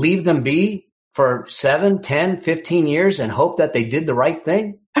leave them be for 7, 10, 15 years and hope that they did the right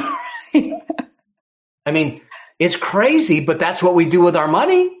thing. I mean, it's crazy, but that's what we do with our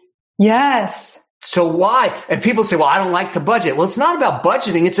money. Yes. So why? And people say, well, I don't like to budget. Well, it's not about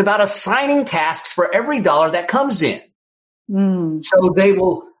budgeting. It's about assigning tasks for every dollar that comes in. So they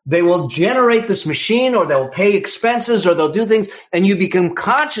will generate this machine, or they'll pay expenses, or they'll do things, and you become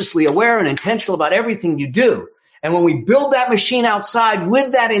consciously aware and intentional about everything you do. And when we build that machine outside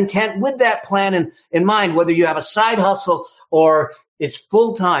with that intent, with that plan in mind, whether you have a side hustle or it's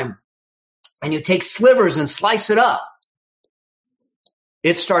full time, and you take slivers and slice it up,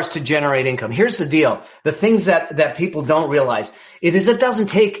 it starts to generate income. Here's the deal. The things that people don't realize it doesn't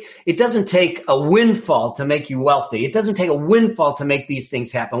take a windfall to make you wealthy. It doesn't take a windfall to make these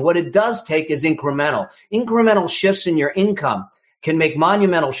things happen. What it does take is incremental shifts in your income can make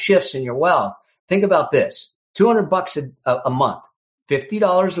monumental shifts in your wealth. Think about this. $200 a month,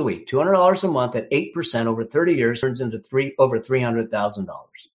 $50 a week, $200 a month at 8% over 30 years turns into over $300,000.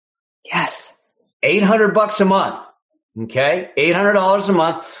 Yes. $800 a month. Okay. $800 a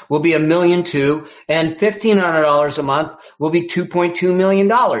month will be $1.2 million, and $1,500 a month will be $2.2 million.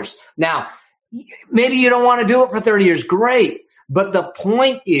 Now, Maybe you don't want to do it for 30 years. Great. But the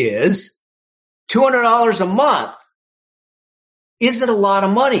point is $200 a month isn't a lot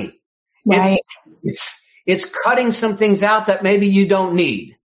of money. Right. It's cutting some things out that maybe you don't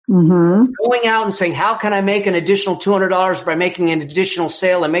need. Mm-hmm. It's going out and saying, how can I make an additional $200 by making an additional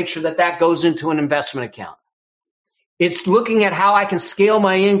sale and make sure that that goes into an investment account? It's looking at how I can scale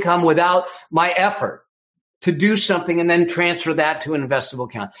my income without my effort to do something and then transfer that to an investable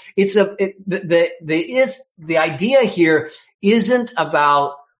account. The idea here isn't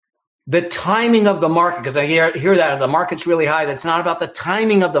about the timing of the market, because I hear that the market's really high. That's not about the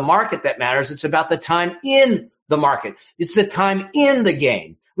timing of the market that matters. It's about the time in the market. It's the time in the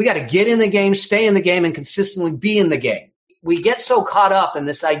game. We got to get in the game, stay in the game, and consistently be in the game. We get so caught up in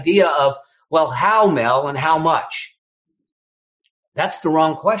this idea of, well, how, Mel, and how much? That's the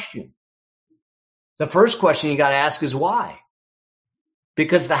wrong question. The first question you got to ask is why?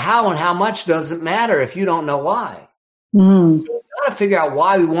 Because the how and how much doesn't matter if you don't know why. So we got to figure out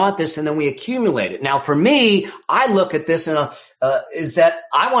why we want this, and then we accumulate it. Now, for me, I look at this is that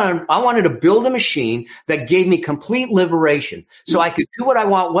I wanted to build a machine that gave me complete liberation, so I could do what I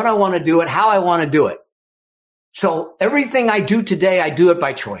want, when I want to do it, how I want to do it. So everything I do today, I do it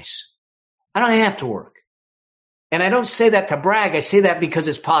by choice. I don't have to work. And I don't say that to brag. I say that because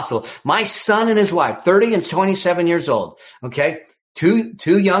it's possible. My son and his wife, 30 and 27 years old, okay?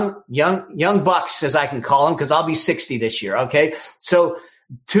 Two young bucks, as I can call them, because I'll be 60 this year, okay? So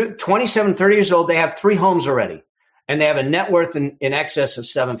 27, 30 years old, they have 3 homes already. And they have a net worth in excess of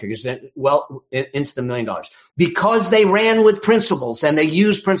 7 figures, well, into the $1 million, because they ran with principles and they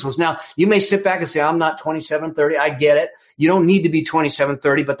used principles. Now, you may sit back and say, I'm not 27, 30. I get it. You don't need to be 27,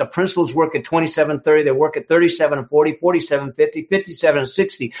 30, but the principles work at 27, 30. They work at 37 and 40, 47, 50, 57 and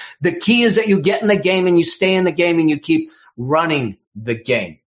 60. The key is that you get in the game and you stay in the game and you keep running the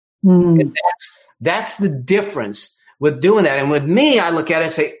game. And that's the difference with doing that. And with me, I look at it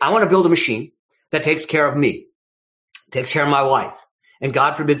and say, I want to build a machine that takes care of me. Takes care of my wife. And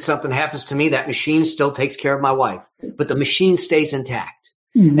God forbid something happens to me, that machine still takes care of my wife. But the machine stays intact.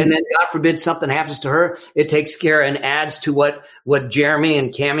 And then God forbid something happens to her, it takes care and adds to what Jeremy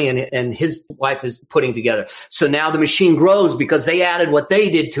and Cammie and his wife is putting together. So now the machine grows because they added what they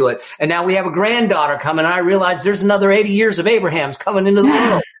did to it. And now we have a granddaughter coming, and I realize there's another 80 years of Abrahams coming into the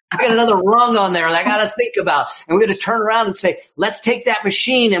world. I got another rung on there that I got to think about. And we're going to turn around and say, let's take that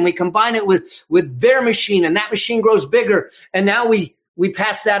machine and we combine it with their machine, and that machine grows bigger. And now we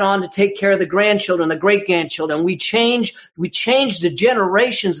pass that on to take care of the grandchildren, the great-grandchildren. We change the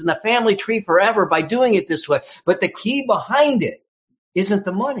generations in the family tree forever by doing it this way. But the key behind it isn't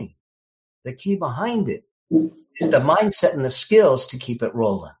the money. The key behind it is the mindset and the skills to keep it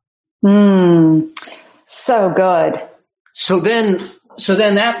rolling. So good. So then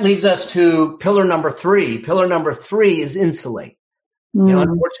that leads us to pillar number 3. Pillar number 3 is insulate.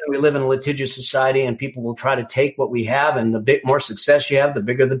 Unfortunately, we live in a litigious society, and people will try to take what we have, and the more success you have, the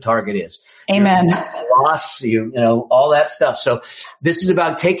bigger the target is. Amen. Loss, all that stuff. So this is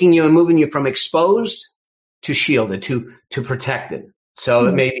about taking you and moving you from exposed to shielded, to protected. So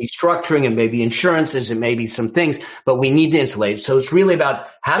it may be structuring, it may be insurances, it may be some things, but we need to insulate. So it's really about,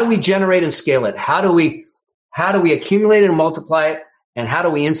 how do we generate and scale it? How do we accumulate it and multiply it? And how do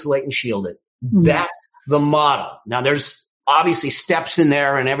we insulate and shield it? That's the model. Now, there's obviously steps in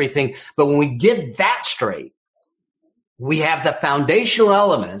there and everything, but when we get that straight, we have the foundational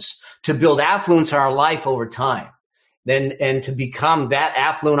elements to build affluence in our life over time, and to become that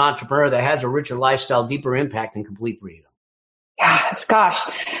affluent entrepreneur that has a richer lifestyle, deeper impact, and complete freedom. Yes, gosh,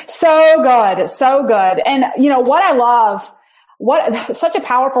 so good, so good. And what I love, such a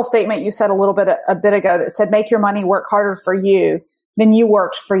powerful statement you said a bit ago that said, make your money work harder for you than you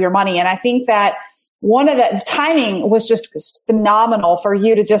worked for your money. And I think that one of the timing was just phenomenal for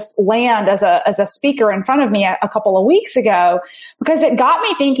you to just land as a speaker in front of me a couple of weeks ago, because it got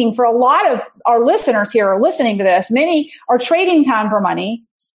me thinking. For a lot of our listeners here are listening to this, many are trading time for money,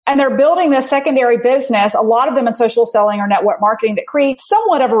 and they're building this secondary business, a lot of them in social selling or network marketing, that creates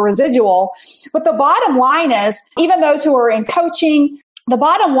somewhat of a residual. But the bottom line is, even those who are in coaching, the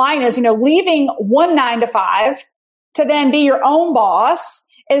bottom line is, leaving one 9-to-5 to then be your own boss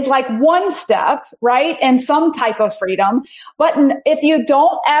is like one step, right? And some type of freedom. But if you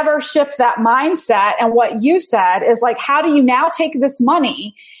don't ever shift that mindset, and what you said is like, how do you now take this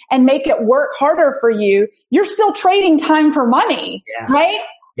money and make it work harder for you? You're still trading time for money, right?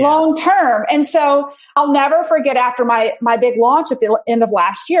 long term. And so I'll never forget after my big launch at the end of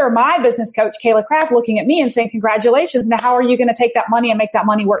last year, my business coach, Kayla Craft, looking at me and saying, congratulations. Now, how are you going to take that money and make that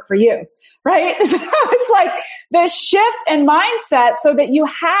money work for you? Right. So it's like this shift in mindset so that you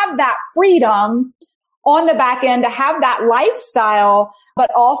have that freedom on the back end to have that lifestyle, but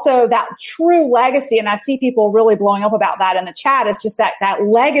also that true legacy. And I see people really blowing up about that in the chat. It's just that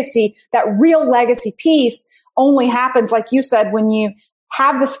legacy, that real legacy piece only happens, like you said, when you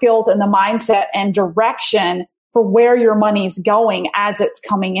have the skills and the mindset and direction for where your money's going as it's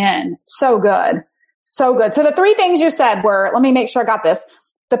coming in. So good. So good. So the three things you said were, let me make sure I got this.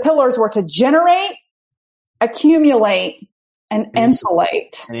 The pillars were to generate, accumulate, and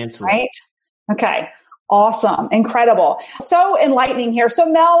insulate. Right? Okay. Awesome. Incredible. So enlightening here. So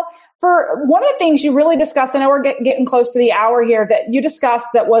Mel, for one of the things you really discussed, I know we're getting close to the hour here, that you discussed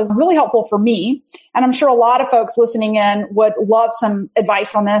that was really helpful for me, and I'm sure a lot of folks listening in would love some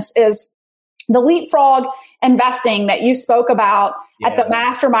advice on this, is the Leapfrog investing that you spoke about at the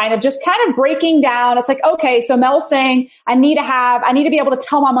mastermind, of just kind of breaking down. It's like, okay, so Mel's saying I need to be able to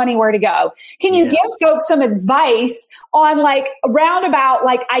tell my money where to go. Can you give folks some advice on like roundabout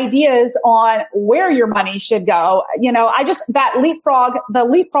like ideas on where your money should go? You know, the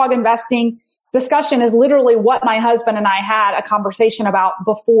Leapfrog investing discussion is literally what my husband and I had a conversation about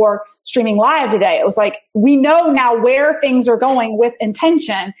before streaming live today. It was like, we know now where things are going with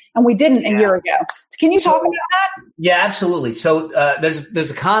intention, and we didn't a year ago. So can you talk about that? Yeah, absolutely. So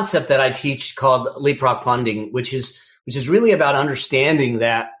there's a concept that I teach called Leapfrog funding, which is really about understanding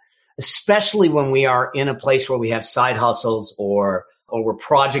that, especially when we are in a place where we have side hustles or we're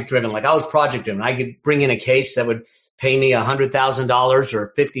project driven. Like I was project driven. I could bring in a case that would pay me $100,000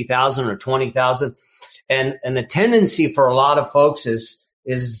 or $50,000 or $20,000. And the tendency for a lot of folks is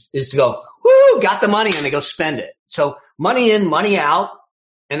to go, woo, got the money, and they go spend it. So money in, money out.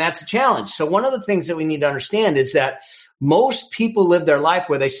 And that's a challenge. So one of the things that we need to understand is that most people live their life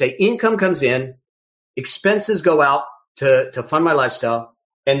where they say income comes in, expenses go out to fund my lifestyle,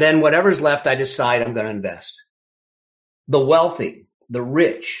 and then whatever's left, I decide I'm going to invest. The wealthy, the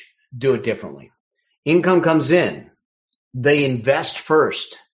rich do it differently. Income comes in. They invest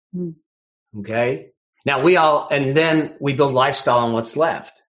first. Okay. Now and then we build lifestyle on what's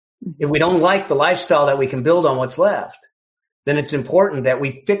left. If we don't like the lifestyle that we can build on what's left, then it's important that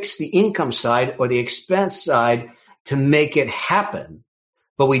we fix the income side or the expense side to make it happen.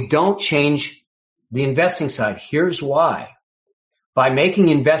 But we don't change the investing side. Here's why. By making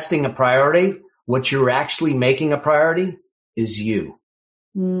investing a priority, what you're actually making a priority is you,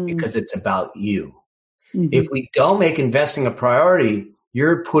 because it's about you. If we don't make investing a priority,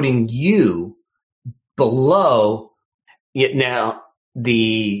 you're putting you below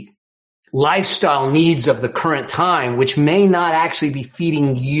the lifestyle needs of the current time, which may not actually be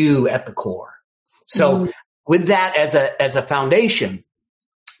feeding you at the core. So with that as a foundation,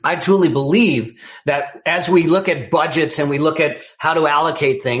 I truly believe that as we look at budgets and we look at how to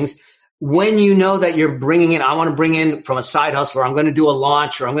allocate things, when you know that you're bringing in, I want to bring in from a side hustler, I'm going to do a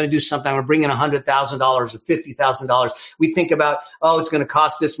launch, or I'm going to do something, I'm going to bring in $100,000 or $50,000. We think about, it's going to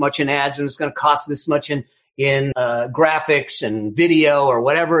cost this much in ads, and it's going to cost this much in graphics and video or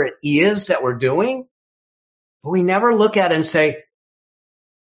whatever it is that we're doing. But we never look at it and say,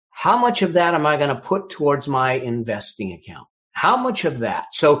 how much of that am I going to put towards my investing account? How much of that?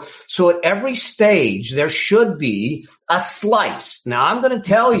 So at every stage, there should be a slice. Now, I'm going to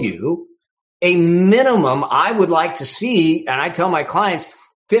tell you a minimum I would like to see, and I tell my clients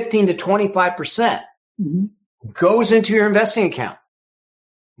 15 to 25% goes into your investing account.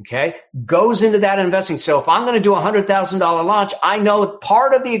 Okay, goes into that investing. So if I'm going to do a $100,000 launch, I know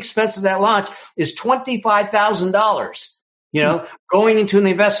part of the expense of that launch is $25,000. Going into an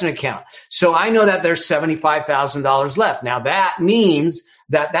investment account. So I know that there's $75,000 left. Now that means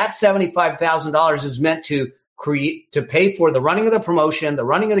that $75,000 is meant to pay for the running of the promotion, the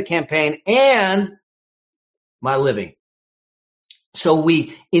running of the campaign, and my living. So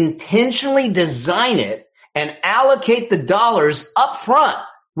we intentionally design it and allocate the dollars up front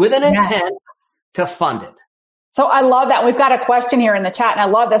with an intent to fund it. So I love that. We've got a question here in the chat, and I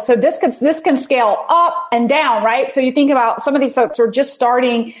love this. So this can scale up and down, right? So you think about some of these folks who are just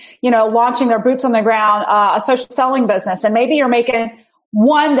starting, launching their boots on the ground, a social selling business, and maybe you're making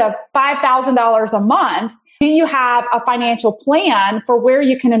 $1,000 to $5,000 a month. Do you have a financial plan for where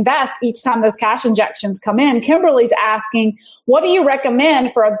you can invest each time those cash injections come in? Kimberly's asking, what do you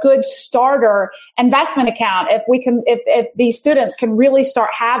recommend for a good starter investment account if these students can really start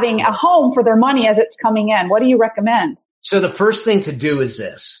having a home for their money as it's coming in? What do you recommend? So the first thing to do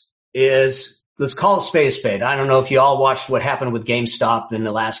is let's call a spade a spade. I don't know if you all watched what happened with GameStop in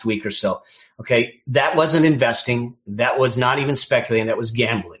the last week or so. Okay. That wasn't investing. That was not even speculating. That was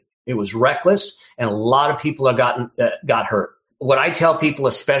gambling. It was reckless. And a lot of people got hurt. What I tell people,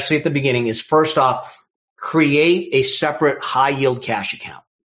 especially at the beginning, is first off, create a separate high yield cash account.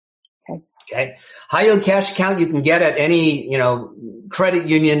 Okay. High yield cash account you can get at any, credit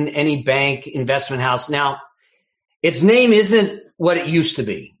union, any bank, investment house. Now, its name isn't what it used to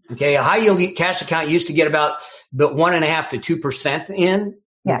be. Okay. A high yield cash account used to get about 1.5% to 2% in.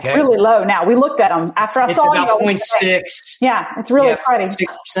 Yeah. Okay? It's really low now. We looked at them after I saw you. It's about 0.6. Yeah. It's really pretty.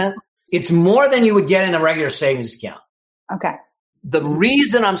 6%. It's more than you would get in a regular savings account. Okay. The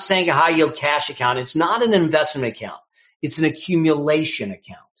reason I'm saying a high yield cash account, it's not an investment account. It's an accumulation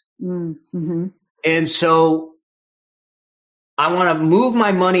account. Mm-hmm. And so I want to move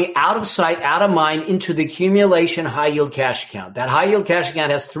my money out of sight, out of mind into the accumulation high yield cash account. That high yield cash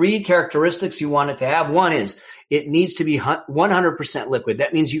account has 3 characteristics you want it to have. One is it needs to be 100% liquid.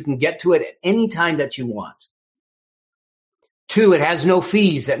 That means you can get to it at any time that you want. 2, it has no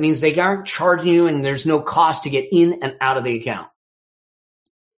fees. That means they aren't charging you and there's no cost to get in and out of the account.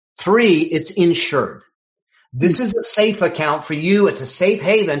 3, it's insured. This is a safe account for you. It's a safe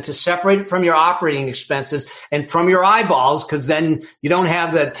haven to separate it from your operating expenses and from your eyeballs, because then you don't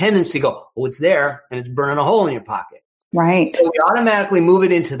have the tendency to go, oh, it's there, and it's burning a hole in your pocket. Right. So we automatically move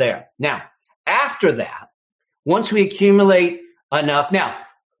it into there. Now, after that, once we accumulate enough,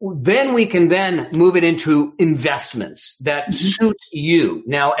 then we can then move it into investments that suit you.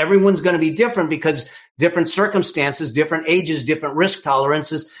 Now, everyone's going to be different because different circumstances, different ages, different risk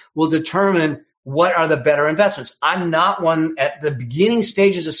tolerances will determine what are the better investments. I'm not one at the beginning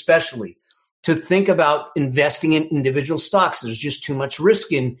stages, especially, to think about investing in individual stocks. There's just too much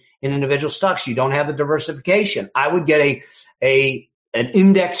risk in individual stocks. You don't have the diversification. I would get an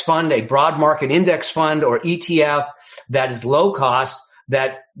index fund, a broad market index fund or ETF that is low cost,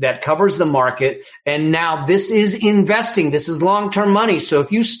 that covers the market. And now this is investing. This is long-term money. So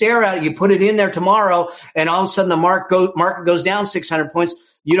if you stare at it, you put it in there tomorrow, and all of a sudden the market goes down 600 points,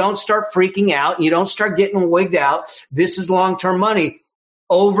 you don't start freaking out. You don't start getting wigged out. This is long-term money.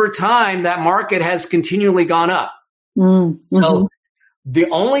 Over time, that market has continually gone up. Mm-hmm. So the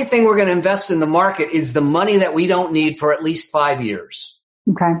only thing we're going to invest in the market is the money that we don't need for at least 5 years.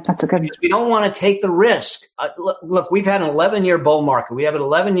 Okay, that's a good. Because we don't want to take the risk. Look, we've had an 11-year bull market. We have an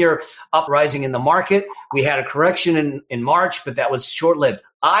 11-year uprising in the market. We had a correction in March, but that was short-lived.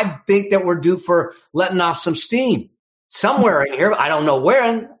 I think that we're due for letting off some steam somewhere in here. I don't know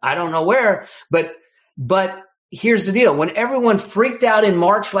where, but here's the deal. When everyone freaked out in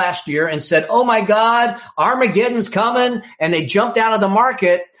March last year and said, oh my God, Armageddon's coming, and they jumped out of the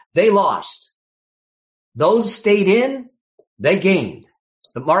market, they lost. Those stayed in, they gained.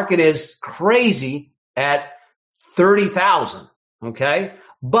 The market is crazy at 30,000. Okay.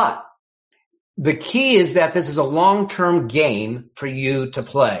 But the key is that this is a long-term game for you to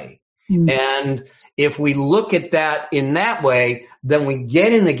play. Mm-hmm. And if we look at that in that way, then we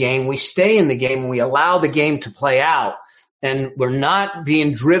get in the game, we stay in the game, and we allow the game to play out. And we're not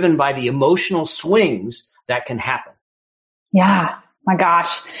being driven by the emotional swings that can happen. Yeah. My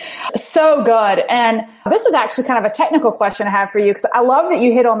gosh. So good. And this is actually kind of a technical question I have for you, because I love that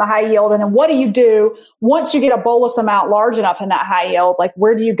you hit on the high yield. And then what do you do once you get a bolus amount large enough in that high yield? Like,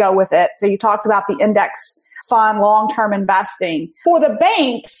 where do you go with it? So you talked about the index fund, long-term investing. For the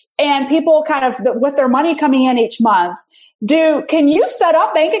banks and people kind of with their money coming in each month, can you set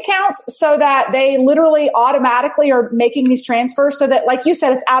up bank accounts so that they literally automatically are making these transfers so that, like you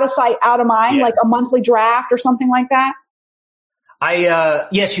said, it's out of sight, out of mind, like a monthly draft or something like that?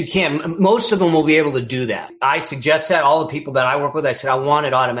 Yes, you can. Most of them will be able to do that. I suggest that. All the people that I work with, I said, I want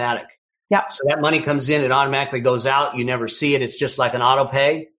it automatic. Yeah. So that money comes in, it automatically goes out. You never see it. It's just like an auto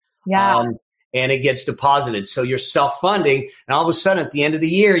pay. Yeah. And it gets deposited. So you're self-funding. And all of a sudden at the end of the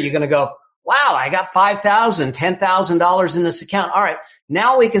year, you're going to go, wow, I got $5,000, $10,000 in this account. All right.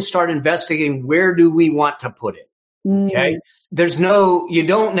 Now we can start investigating, where do we want to put it? Okay. You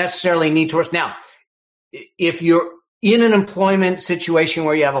don't necessarily need to. Now, if you're in an employment situation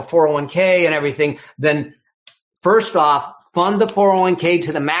where you have a 401k and everything, then first off, fund the 401k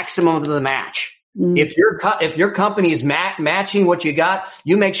to the maximum of the match. If your company is matching what you got,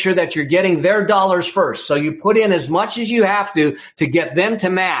 you make sure that you're getting their dollars first. So you put in as much as you have to get them to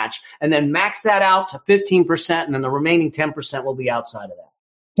match, and then max that out to 15%, and then the remaining 10% will be outside of that.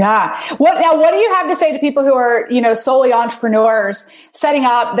 Yeah. What do you have to say to people who are, solely entrepreneurs setting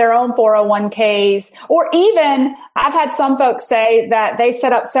up their own 401ks? Or even I've had some folks say that they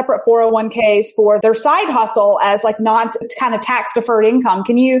set up separate 401ks for their side hustle as like non kind of tax deferred income.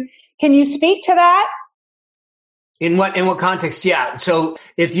 Can you Can you speak to that? In what context? Yeah. So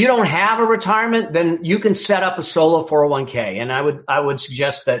if you don't have a retirement, then you can set up a solo 401k. And I would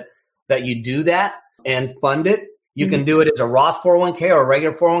suggest that you do that and fund it. You can do it as a Roth 401k or a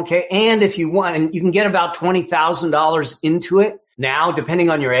regular 401k. And if you want, and you can get about $20,000 into it now, depending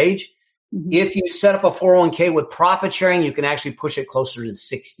on your age. If you set up a 401k with profit sharing, you can actually push it closer to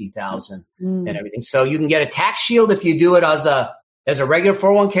 60,000 and everything. So you can get a tax shield if you do it as a regular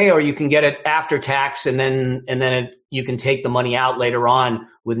 401k, or you can get it after tax, and then you can take the money out later on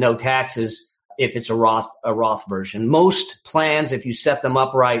with no taxes if it's a Roth version. Most plans, if you set them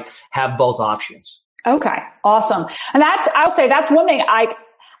up right, have both options. Okay, awesome. And I'll say that's one thing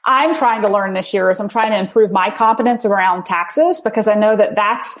I'm trying to learn this year is I'm trying to improve my competence around taxes, because I know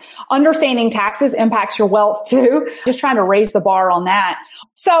that's understanding taxes impacts your wealth too. Just trying to raise the bar on that.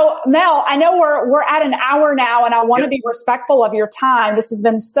 So Mel, I know we're at an hour now, and I want to be respectful of your time. This has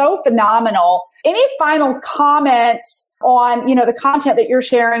been so phenomenal. Any final comments on, the content that you're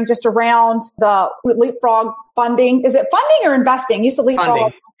sharing just around the Leapfrog funding? Is it funding or investing? You said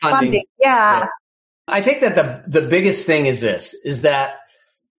Leapfrog funding. Yeah. I think that the biggest thing is that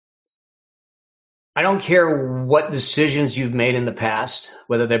I don't care what decisions you've made in the past,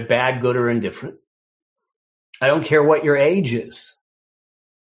 whether they're bad, good, or indifferent. I don't care what your age is.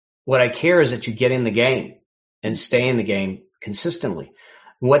 What I care is that you get in the game and stay in the game consistently.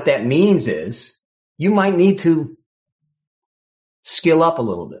 What that means is you might need to skill up a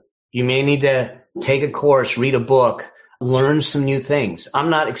little bit. You may need to take a course, read a book, learn some new things. I'm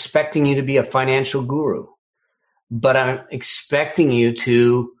not expecting you to be a financial guru, but I'm expecting you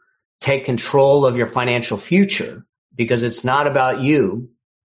to take control of your financial future, because it's not about you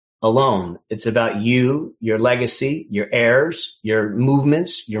alone. It's about you, your legacy, your heirs, your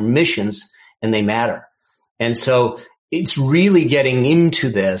movements, your missions, and they matter. And so it's really getting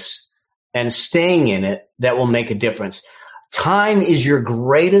into this and staying in it that will make a difference. Time is your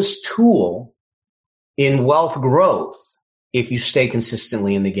greatest tool in wealth growth if you stay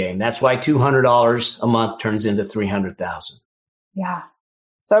consistently in the game. That's why $200 a month turns into $300,000. Yeah.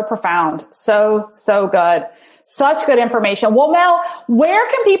 So profound. So good. Such good information. Well, Mel, where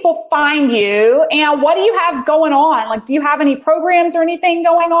can people find you, and what do you have going on? Like, do you have any programs or anything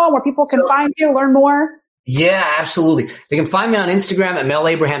going on where people can find you, learn more? Yeah, absolutely. They can find me on Instagram at Mel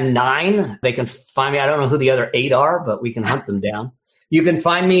Abraham 9. They can find me. I don't know who the other 8 are, but we can hunt them down. You can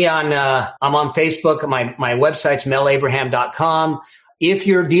find me I'm on Facebook. My website's melabraham.com. If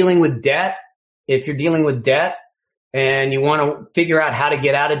you're dealing with debt, and you want to figure out how to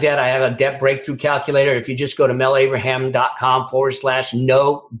get out of debt, I have a debt breakthrough calculator. If you just go to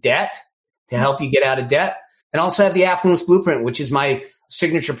melabraham.com/no debt to help you get out of debt. And also have the Affluence Blueprint, which is my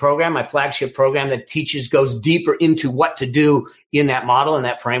signature program, my flagship program that goes deeper into what to do in that model and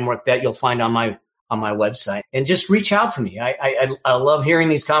that framework that you'll find on my website. And just reach out to me. I love hearing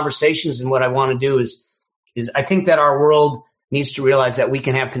these conversations. And what I want to do is I think that our world needs to realize that we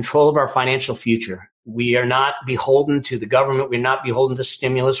can have control of our financial future. We are not beholden to the government. We're not beholden to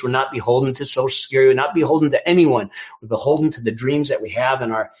stimulus. We're not beholden to Social Security. We're not beholden to anyone. We're beholden to the dreams that we have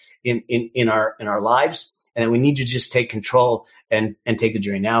in our lives. And we need to just take control and take the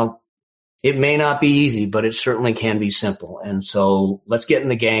journey. Now, it may not be easy, but it certainly can be simple. And so let's get in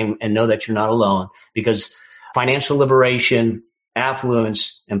the game and know that you're not alone, because financial liberation,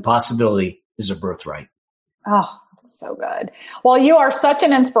 affluence, and possibility is a birthright. Oh, so good. Well, you are such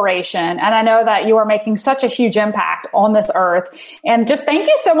an inspiration, and I know that you are making such a huge impact on this earth. And just thank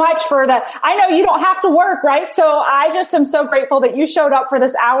you so much for that. I know you don't have to work, right? So I just am so grateful that you showed up for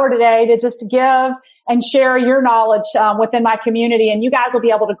this hour today to just give and share your knowledge within my community. And you guys will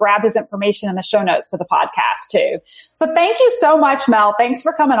be able to grab his information in the show notes for the podcast too. So thank you so much, Mel. Thanks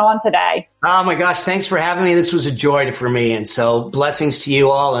for coming on today. Oh my gosh. Thanks for having me. This was a joy for me. And so blessings to you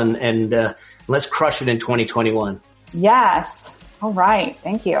all, and let's crush it in 2021. Yes. All right.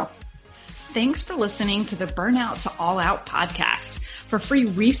 Thank you. Thanks for listening to the Burnout to All Out podcast. For free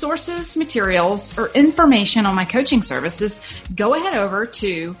resources, materials, or information on my coaching services, go ahead over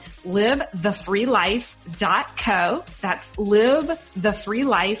to livethefreelife.co. That's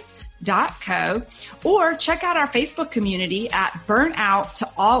livethefreelife.co, or check out our Facebook community at Burnout to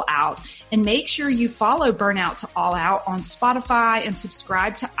All Out, and make sure you follow Burnout to All Out on Spotify and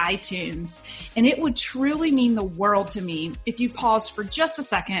subscribe to iTunes. And it would truly mean the world to me if you paused for just a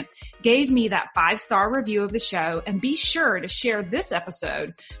second, gave me that 5-star review of the show, and be sure to share this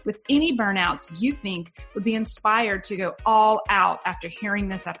episode with any burnouts you think would be inspired to go all out after hearing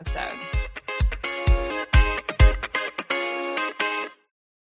this episode.